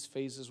seasons and these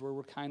phases where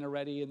we're kind of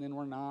ready and then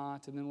we're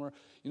not. And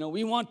then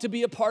we want to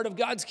be a part of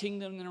God's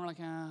kingdom. And then we're like,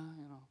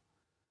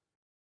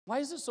 Why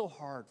is it so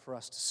hard for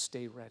us to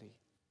stay ready?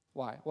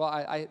 Why? Well,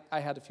 I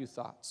had a few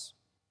thoughts.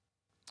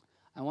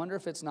 I wonder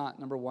if it's not,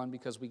 number one,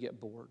 because we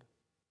get bored.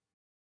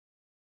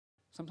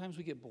 Sometimes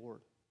we get bored.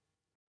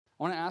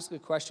 I want to ask a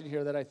question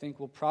here that I think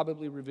will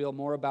probably reveal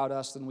more about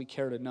us than we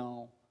care to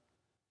know.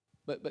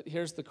 But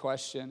here's the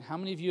question. How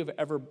many of you have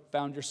ever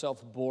found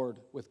yourself bored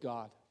with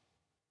God?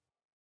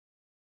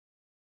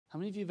 How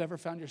many of you have ever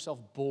found yourself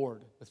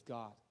bored with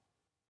God?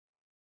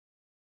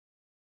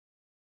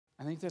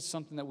 I think that's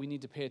something that we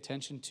need to pay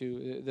attention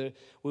to.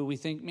 Where we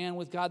think, man,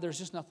 with God, there's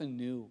just nothing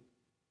new.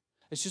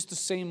 It's just the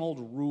same old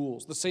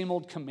rules, the same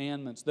old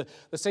commandments, the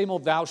same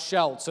old thou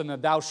shalts and the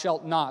thou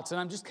shalt nots. And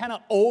I'm just kind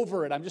of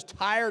over it. I'm just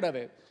tired of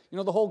it.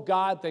 The whole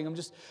God thing, I'm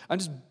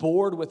just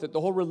bored with it.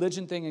 The whole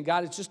religion thing and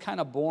God, it's just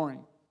kind of boring.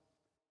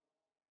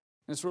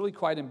 And it's really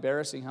quite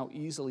embarrassing how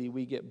easily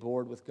we get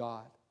bored with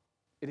God.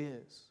 It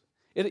is.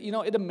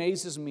 It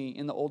amazes me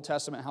in the Old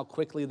Testament how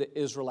quickly the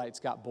Israelites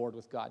got bored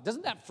with God.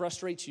 Doesn't that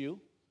frustrate you?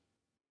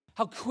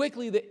 How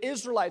quickly the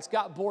Israelites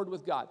got bored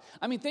with God.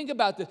 I mean, think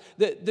about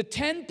the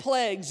 10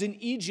 plagues in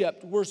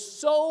Egypt were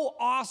so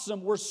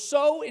awesome, were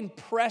so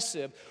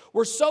impressive,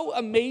 were so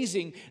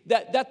amazing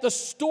that the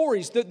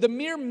stories, the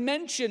mere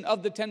mention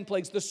of the 10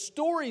 plagues, the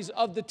stories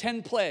of the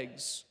 10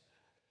 plagues,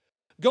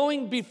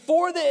 going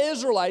before the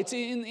Israelites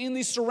in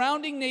these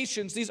surrounding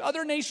nations, these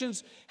other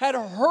nations had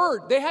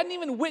heard, they hadn't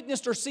even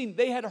witnessed or seen,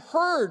 they had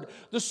heard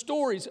the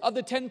stories of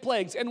the 10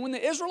 plagues. And when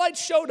the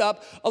Israelites showed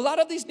up, a lot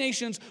of these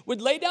nations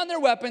would lay down their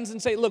weapons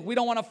and say, look, we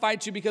don't want to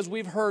fight you because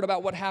we've heard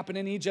about what happened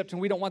in Egypt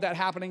and we don't want that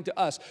happening to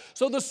us.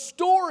 So the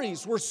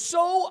stories were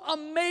so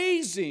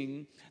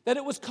amazing that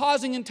it was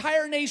causing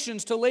entire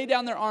nations to lay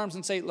down their arms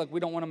and say, look,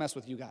 we don't want to mess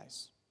with you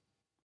guys.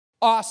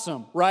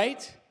 Awesome,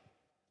 right?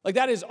 Like,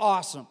 that is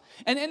awesome.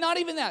 And not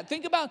even that.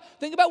 Think about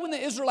when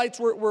the Israelites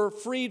were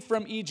freed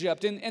from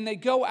Egypt, and they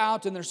go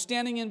out, and they're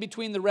standing in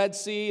between the Red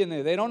Sea, and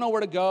they don't know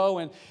where to go,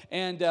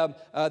 and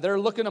they're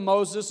looking to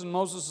Moses, and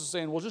Moses is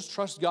saying, well, just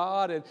trust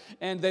God,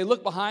 and they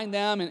look behind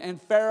them,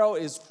 and Pharaoh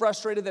is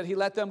frustrated that he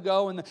let them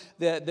go, and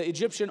the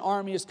Egyptian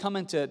army is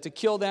coming to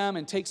kill them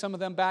and take some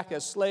of them back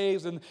as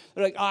slaves, and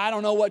they're like, oh, I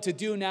don't know what to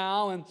do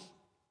now. And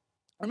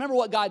remember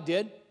what God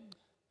did?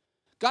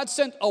 God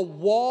sent a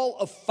wall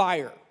of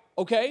fire,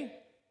 okay?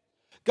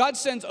 God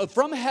sends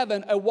from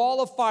heaven a wall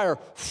of fire,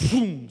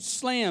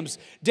 slams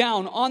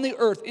down on the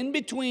earth in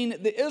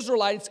between the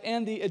Israelites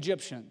and the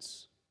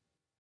Egyptians.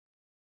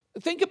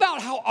 Think about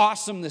how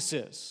awesome this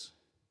is.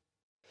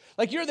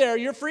 Like, you're there,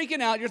 you're freaking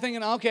out, you're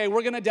thinking, okay,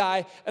 we're going to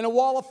die, and a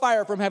wall of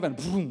fire from heaven,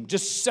 boom,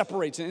 just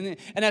separates. And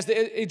as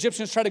the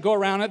Egyptians try to go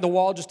around it, the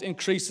wall just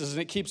increases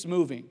and it keeps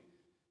moving.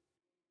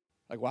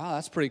 Like, wow,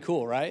 that's pretty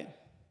cool, right?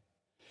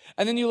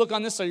 And then you look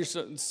on this side,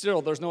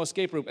 still there's no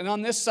escape route. And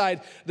on this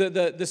side,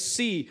 the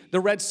sea, the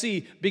Red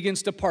Sea,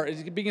 begins to part.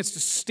 It begins to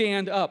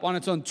stand up on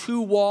its own, two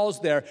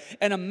walls there.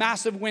 And a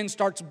massive wind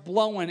starts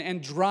blowing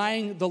and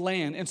drying the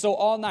land. And so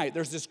all night,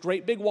 there's this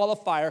great big wall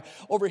of fire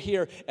over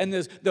here. And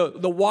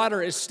the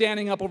water is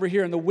standing up over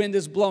here. And the wind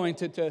is blowing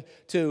to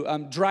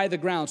dry the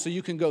ground so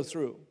you can go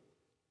through.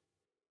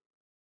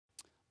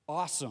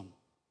 Awesome,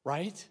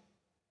 right?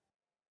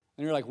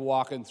 And you're like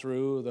walking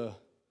through the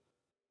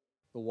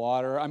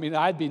water. I mean,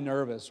 I'd be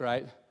nervous,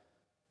 right?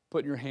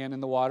 Putting your hand in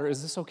the water.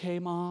 Is this okay,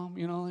 Mom?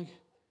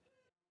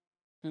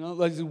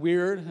 Like it's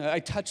weird. I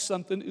touched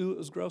something. Ooh, it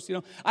was gross.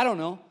 I don't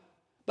know.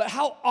 But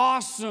how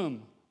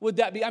awesome would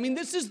that be? I mean,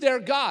 this is their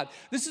God.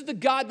 This is the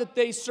God that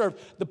they serve.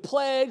 The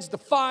plagues, the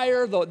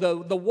fire,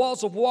 the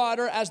walls of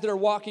water as they're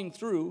walking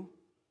through.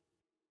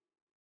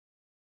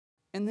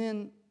 And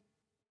then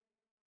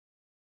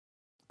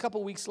a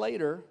couple weeks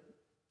later,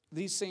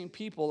 these same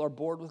people are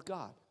bored with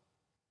God.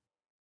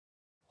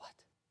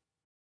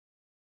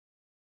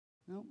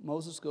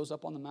 Moses goes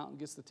up on the mountain,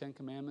 gets the 10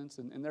 Commandments,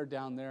 and they're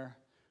down there.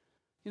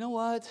 You know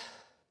what?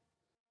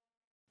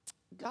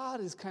 God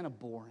is kind of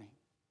boring.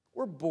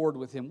 We're bored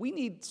with him. We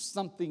need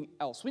something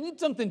else. We need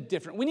something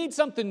different. We need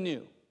something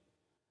new.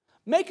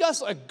 Make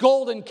us a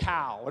golden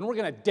cow, and we're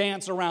going to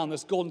dance around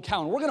this golden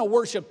cow, and we're going to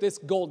worship this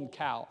golden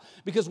cow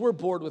because we're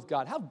bored with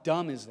God. How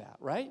dumb is that,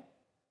 right?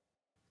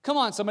 Come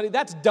on, somebody.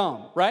 That's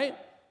dumb, right?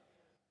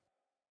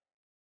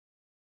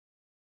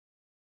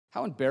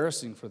 How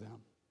embarrassing for them.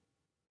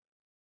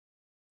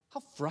 How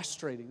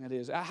frustrating that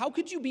is. How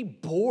could you be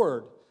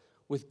bored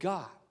with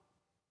God?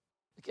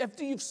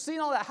 After you've seen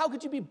all that, how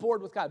could you be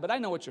bored with God? But I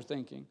know what you're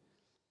thinking.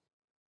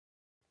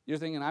 You're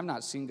thinking, I've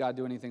not seen God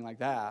do anything like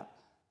that.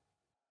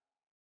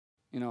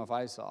 If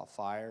I saw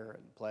fire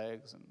and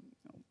plagues and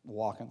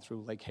walking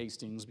through Lake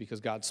Hastings because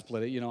God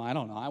split it, I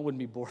don't know. I wouldn't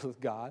be bored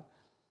with God.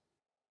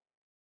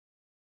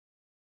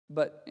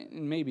 But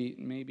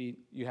maybe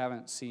you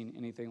haven't seen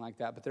anything like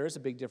that. But there is a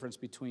big difference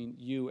between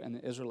you and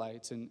the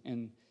Israelites,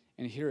 and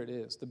here it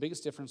is. The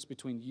biggest difference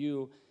between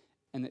you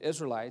and the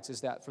Israelites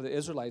is that for the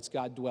Israelites,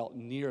 God dwelt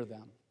near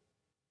them.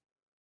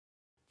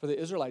 For the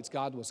Israelites,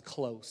 God was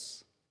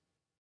close.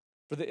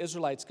 For the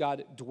Israelites,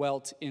 God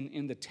dwelt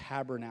in the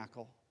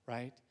tabernacle,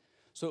 right?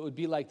 So it would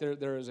be like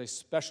there is a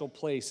special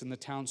place in the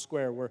town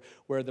square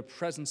where the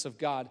presence of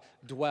God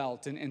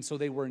dwelt, and so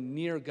they were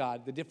near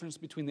God. The difference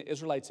between the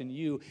Israelites and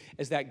you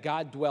is that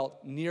God dwelt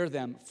near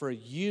them for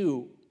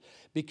you.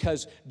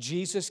 Because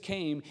Jesus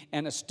came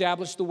and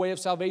established the way of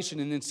salvation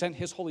and then sent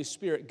his Holy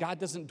Spirit. God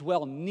doesn't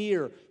dwell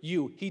near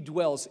you. He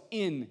dwells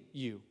in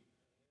you.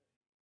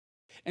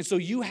 And so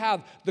you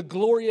have the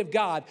glory of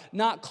God,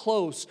 not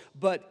close,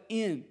 but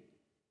in.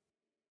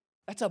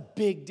 That's a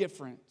big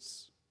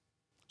difference.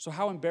 So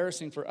how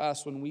embarrassing for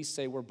us when we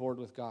say we're bored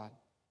with God.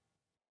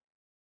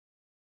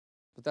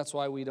 But that's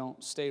why we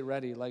don't stay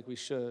ready like we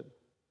should.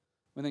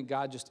 We think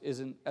God just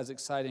isn't as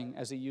exciting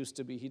as he used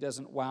to be. He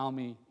doesn't wow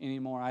me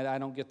anymore. I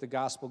don't get the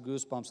gospel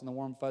goosebumps and the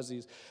warm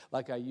fuzzies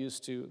like I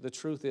used to. The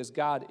truth is,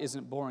 God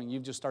isn't boring.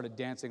 You've just started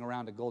dancing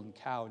around a golden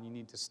cow, and you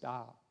need to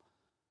stop.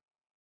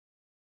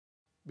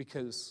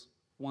 Because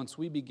once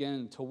we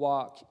begin to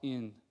walk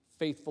in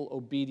faithful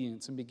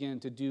obedience and begin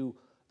to do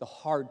the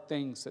hard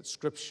things that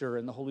Scripture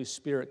and the Holy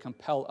Spirit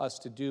compel us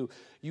to do,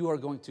 you are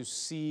going to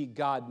see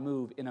God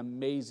move in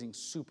amazing,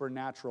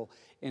 supernatural,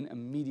 in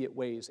immediate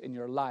ways in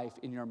your life,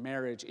 in your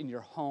marriage, in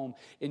your home,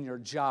 in your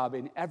job,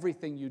 in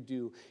everything you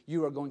do.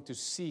 You are going to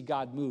see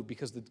God move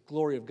because the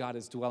glory of God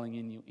is dwelling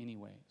in you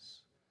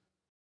anyways.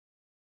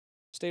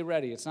 Stay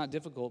ready. It's not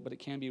difficult, but it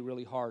can be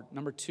really hard.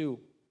 Number 2,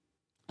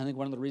 I think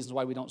one of the reasons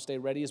why we don't stay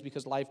ready is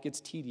because life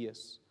gets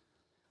tedious.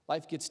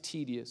 Life gets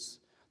tedious.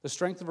 The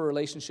strength of a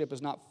relationship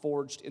is not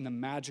forged in the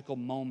magical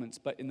moments,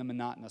 but in the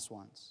monotonous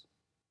ones.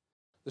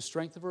 The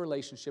strength of a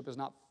relationship is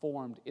not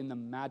formed in the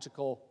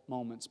magical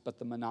moments, but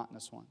the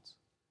monotonous ones.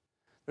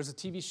 There's a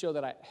TV show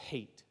that I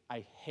hate.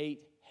 I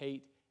hate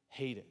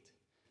it.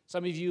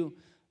 Some of you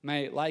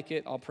may like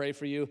it. I'll pray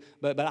for you.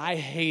 But I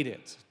hate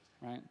it,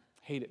 right?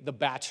 Hate it. The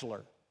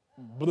Bachelor.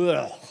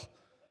 Blah.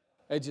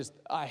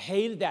 I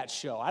hated that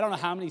show. I don't know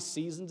how many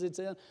seasons it's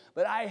in,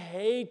 but I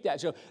hate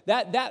that show.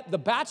 The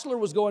Bachelor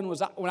was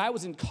when I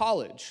was in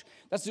college.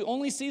 That's the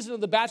only season of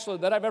The Bachelor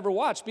that I've ever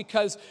watched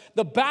because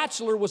The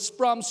Bachelor was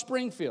from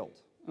Springfield.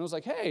 And I was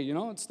like, hey,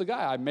 it's the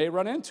guy. I may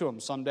run into him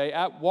someday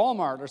at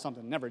Walmart or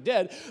something. Never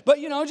did. But,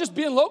 just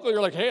being local,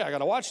 you're like, hey, I got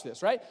to watch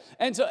this, right?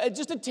 And so it's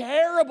just a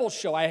terrible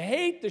show. I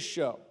hate the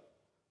show.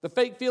 The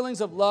fake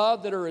feelings of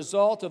love that are a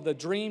result of the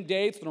dream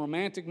dates, the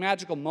romantic,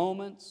 magical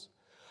moments.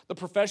 The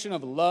profession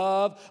of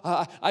love.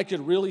 I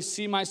could really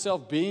see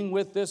myself being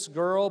with this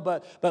girl,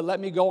 but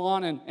let me go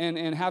on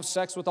and have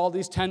sex with all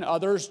these 10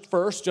 others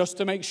first just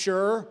to make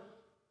sure.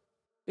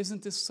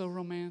 Isn't this so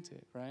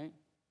romantic, right?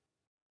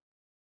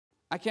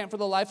 I can't for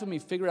the life of me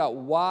figure out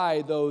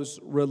why those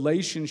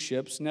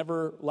relationships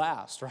never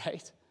last,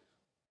 right?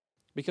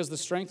 Because the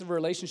strength of a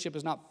relationship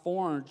is not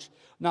forged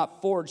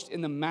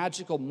in the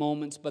magical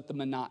moments, but the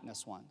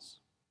monotonous ones.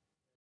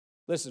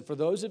 Listen, for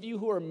those of you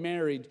who are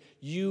married,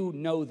 you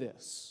know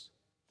this.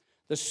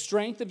 The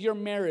strength of your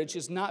marriage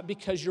is not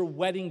because your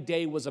wedding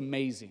day was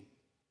amazing.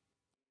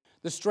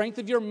 The strength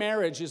of your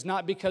marriage is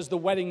not because the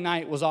wedding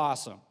night was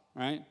awesome,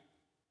 right?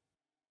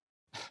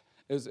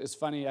 It's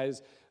funny,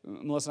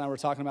 Melissa and I were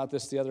talking about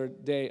this the other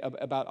day,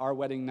 about our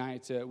wedding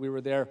night. We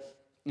were there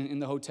in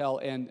the hotel,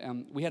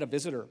 and we had a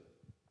visitor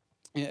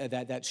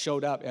that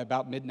showed up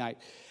about midnight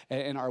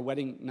in our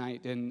wedding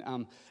night,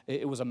 and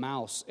it was a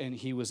mouse, and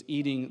he was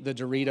eating the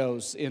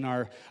Doritos in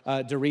our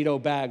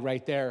Dorito bag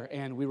right there,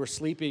 and we were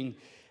sleeping,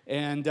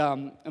 and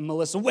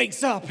Melissa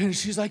wakes up, and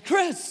she's like,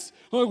 Chris,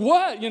 I'm like,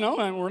 what?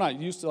 And we're not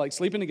used to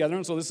sleeping together,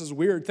 and so this is a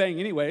weird thing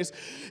anyways,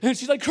 and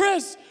she's like,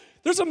 Chris,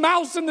 there's a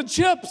mouse in the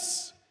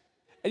chips.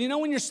 And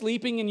when you're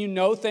sleeping and you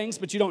know things,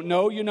 but you don't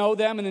know you know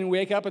them, and then you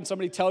wake up and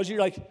somebody tells you,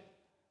 you're like,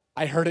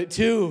 I heard it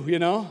too,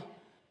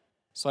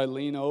 So I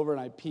lean over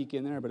and I peek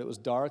in there, but it was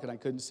dark and I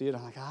couldn't see it.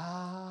 I'm like,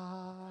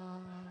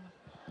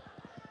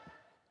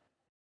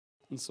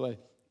 And so I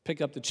pick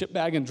up the chip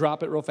bag and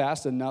drop it real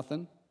fast and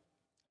nothing.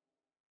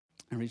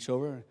 I reach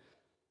over,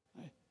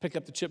 I pick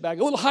up the chip bag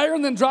a little higher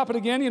and then drop it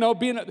again,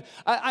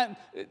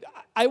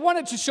 I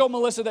wanted to show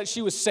Melissa that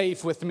she was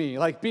safe with me,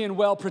 being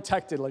well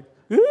protected, sort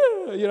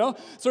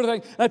of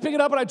thing. And I pick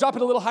it up and I drop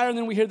it a little higher, and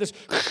then we hear this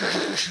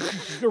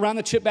around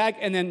the chip bag,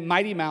 and then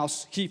Mighty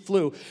Mouse, he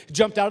flew,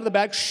 jumped out of the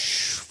bag,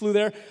 flew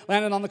there,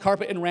 landed on the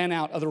carpet, and ran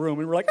out of the room.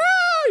 And we're like,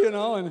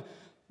 and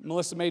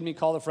Melissa made me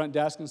call the front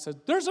desk and said,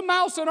 there's a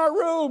mouse in our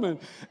room.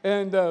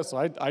 And so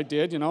I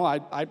did,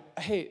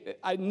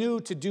 I knew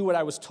to do what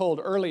I was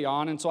told early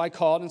on, and so I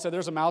called and said,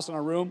 there's a mouse in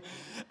our room.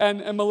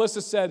 And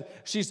Melissa said,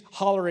 she's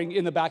hollering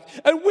in the back,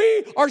 and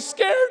we are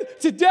scared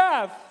to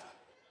death.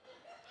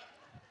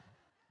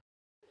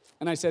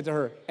 And I said to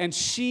her, and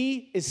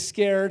she is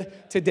scared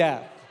to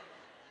death.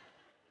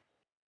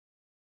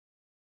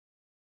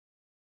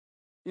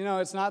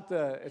 It's not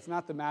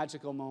the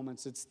magical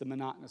moments, it's the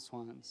monotonous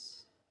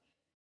ones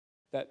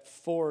that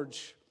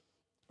forge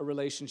a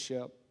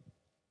relationship.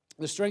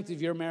 The strength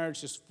of your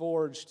marriage is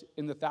forged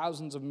in the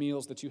thousands of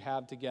meals that you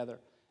have together.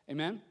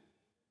 Amen?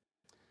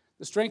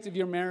 The strength of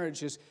your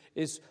marriage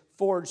is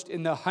forged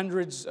in the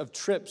hundreds of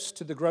trips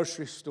to the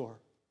grocery store.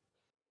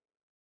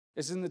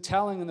 It's in the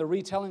telling and the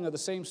retelling of the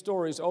same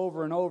stories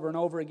over and over and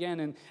over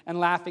again, and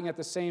laughing at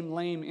the same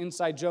lame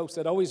inside jokes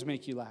that always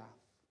make you laugh.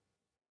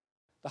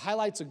 The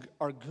highlights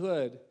are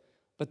good,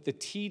 but the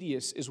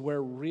tedious is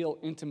where real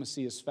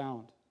intimacy is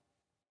found.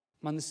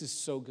 Man, this is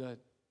so good.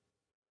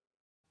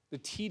 The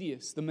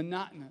tedious, the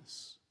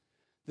monotonous,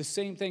 the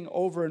same thing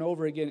over and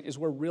over again is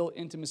where real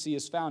intimacy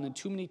is found. And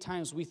too many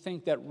times we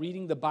think that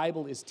reading the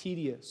Bible is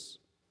tedious.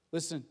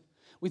 Listen.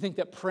 We think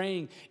that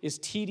praying is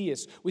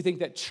tedious. We think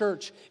that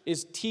church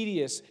is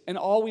tedious. And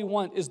all we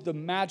want is the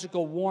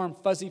magical, warm,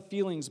 fuzzy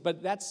feelings.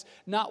 But that's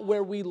not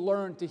where we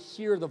learn to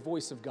hear the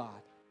voice of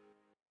God.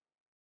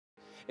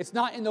 It's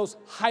not in those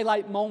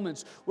highlight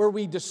moments where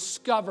we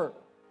discover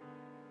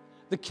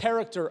the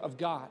character of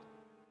God.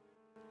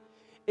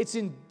 It's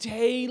in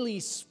daily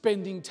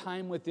spending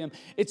time with Him.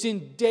 It's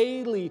in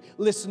daily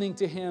listening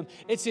to Him.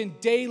 It's in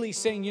daily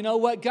saying, you know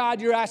what,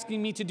 God, you're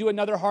asking me to do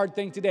another hard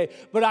thing today,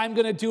 but I'm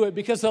going to do it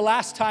because the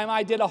last time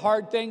I did a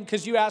hard thing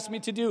because you asked me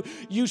to do,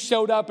 you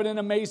showed up in an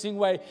amazing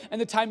way. And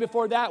the time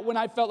before that, when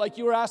I felt like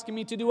you were asking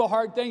me to do a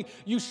hard thing,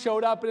 you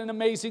showed up in an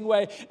amazing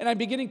way. And I'm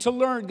beginning to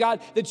learn,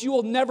 God, that you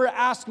will never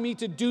ask me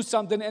to do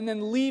something and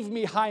then leave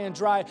me high and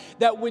dry.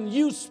 That when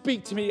you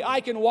speak to me,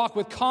 I can walk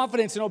with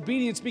confidence and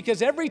obedience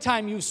because every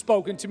time you've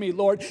spoken to me,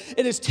 Lord,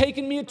 it has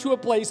taken me to a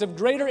place of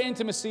greater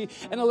intimacy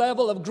and a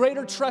level of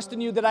greater trust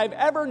in you that I've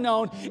ever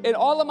known in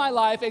all of my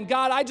life. And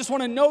God, I just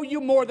want to know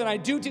you more than I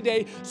do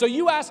today. So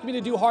you ask me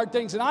to do hard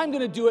things, and I'm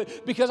going to do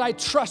it because I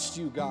trust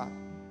you, God.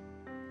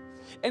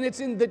 And it's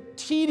in the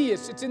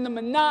tedious, it's in the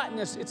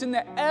monotonous, it's in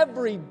the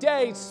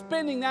everyday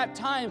spending that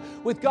time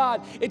with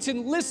God. It's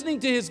in listening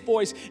to His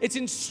voice. It's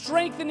in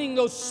strengthening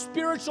those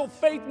spiritual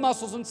faith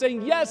muscles and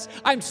saying, yes,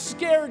 I'm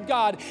scared,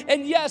 God.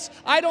 And yes,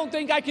 I don't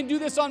think I can do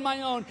this on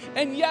my own.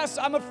 And yes,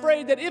 I'm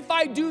afraid that if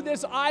I do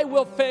this, I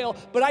will fail.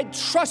 But I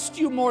trust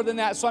you more than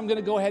that, so I'm going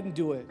to go ahead and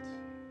do it.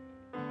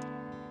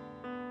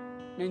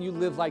 Man, you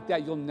live like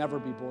that, you'll never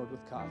be bored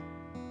with God.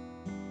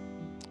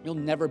 You'll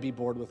never be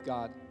bored with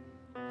God.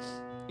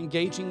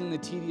 Engaging in the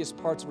tedious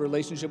parts of a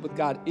relationship with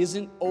God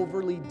isn't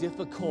overly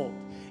difficult.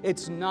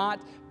 It's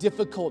not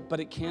difficult, but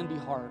it can be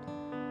hard.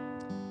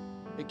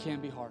 It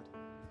can be hard.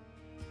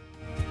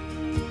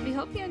 We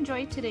hope you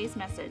enjoyed today's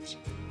message.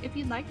 If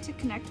you'd like to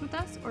connect with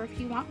us or if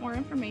you want more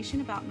information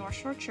about North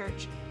Shore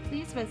Church,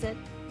 please visit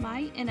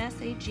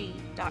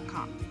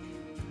mynsag.com.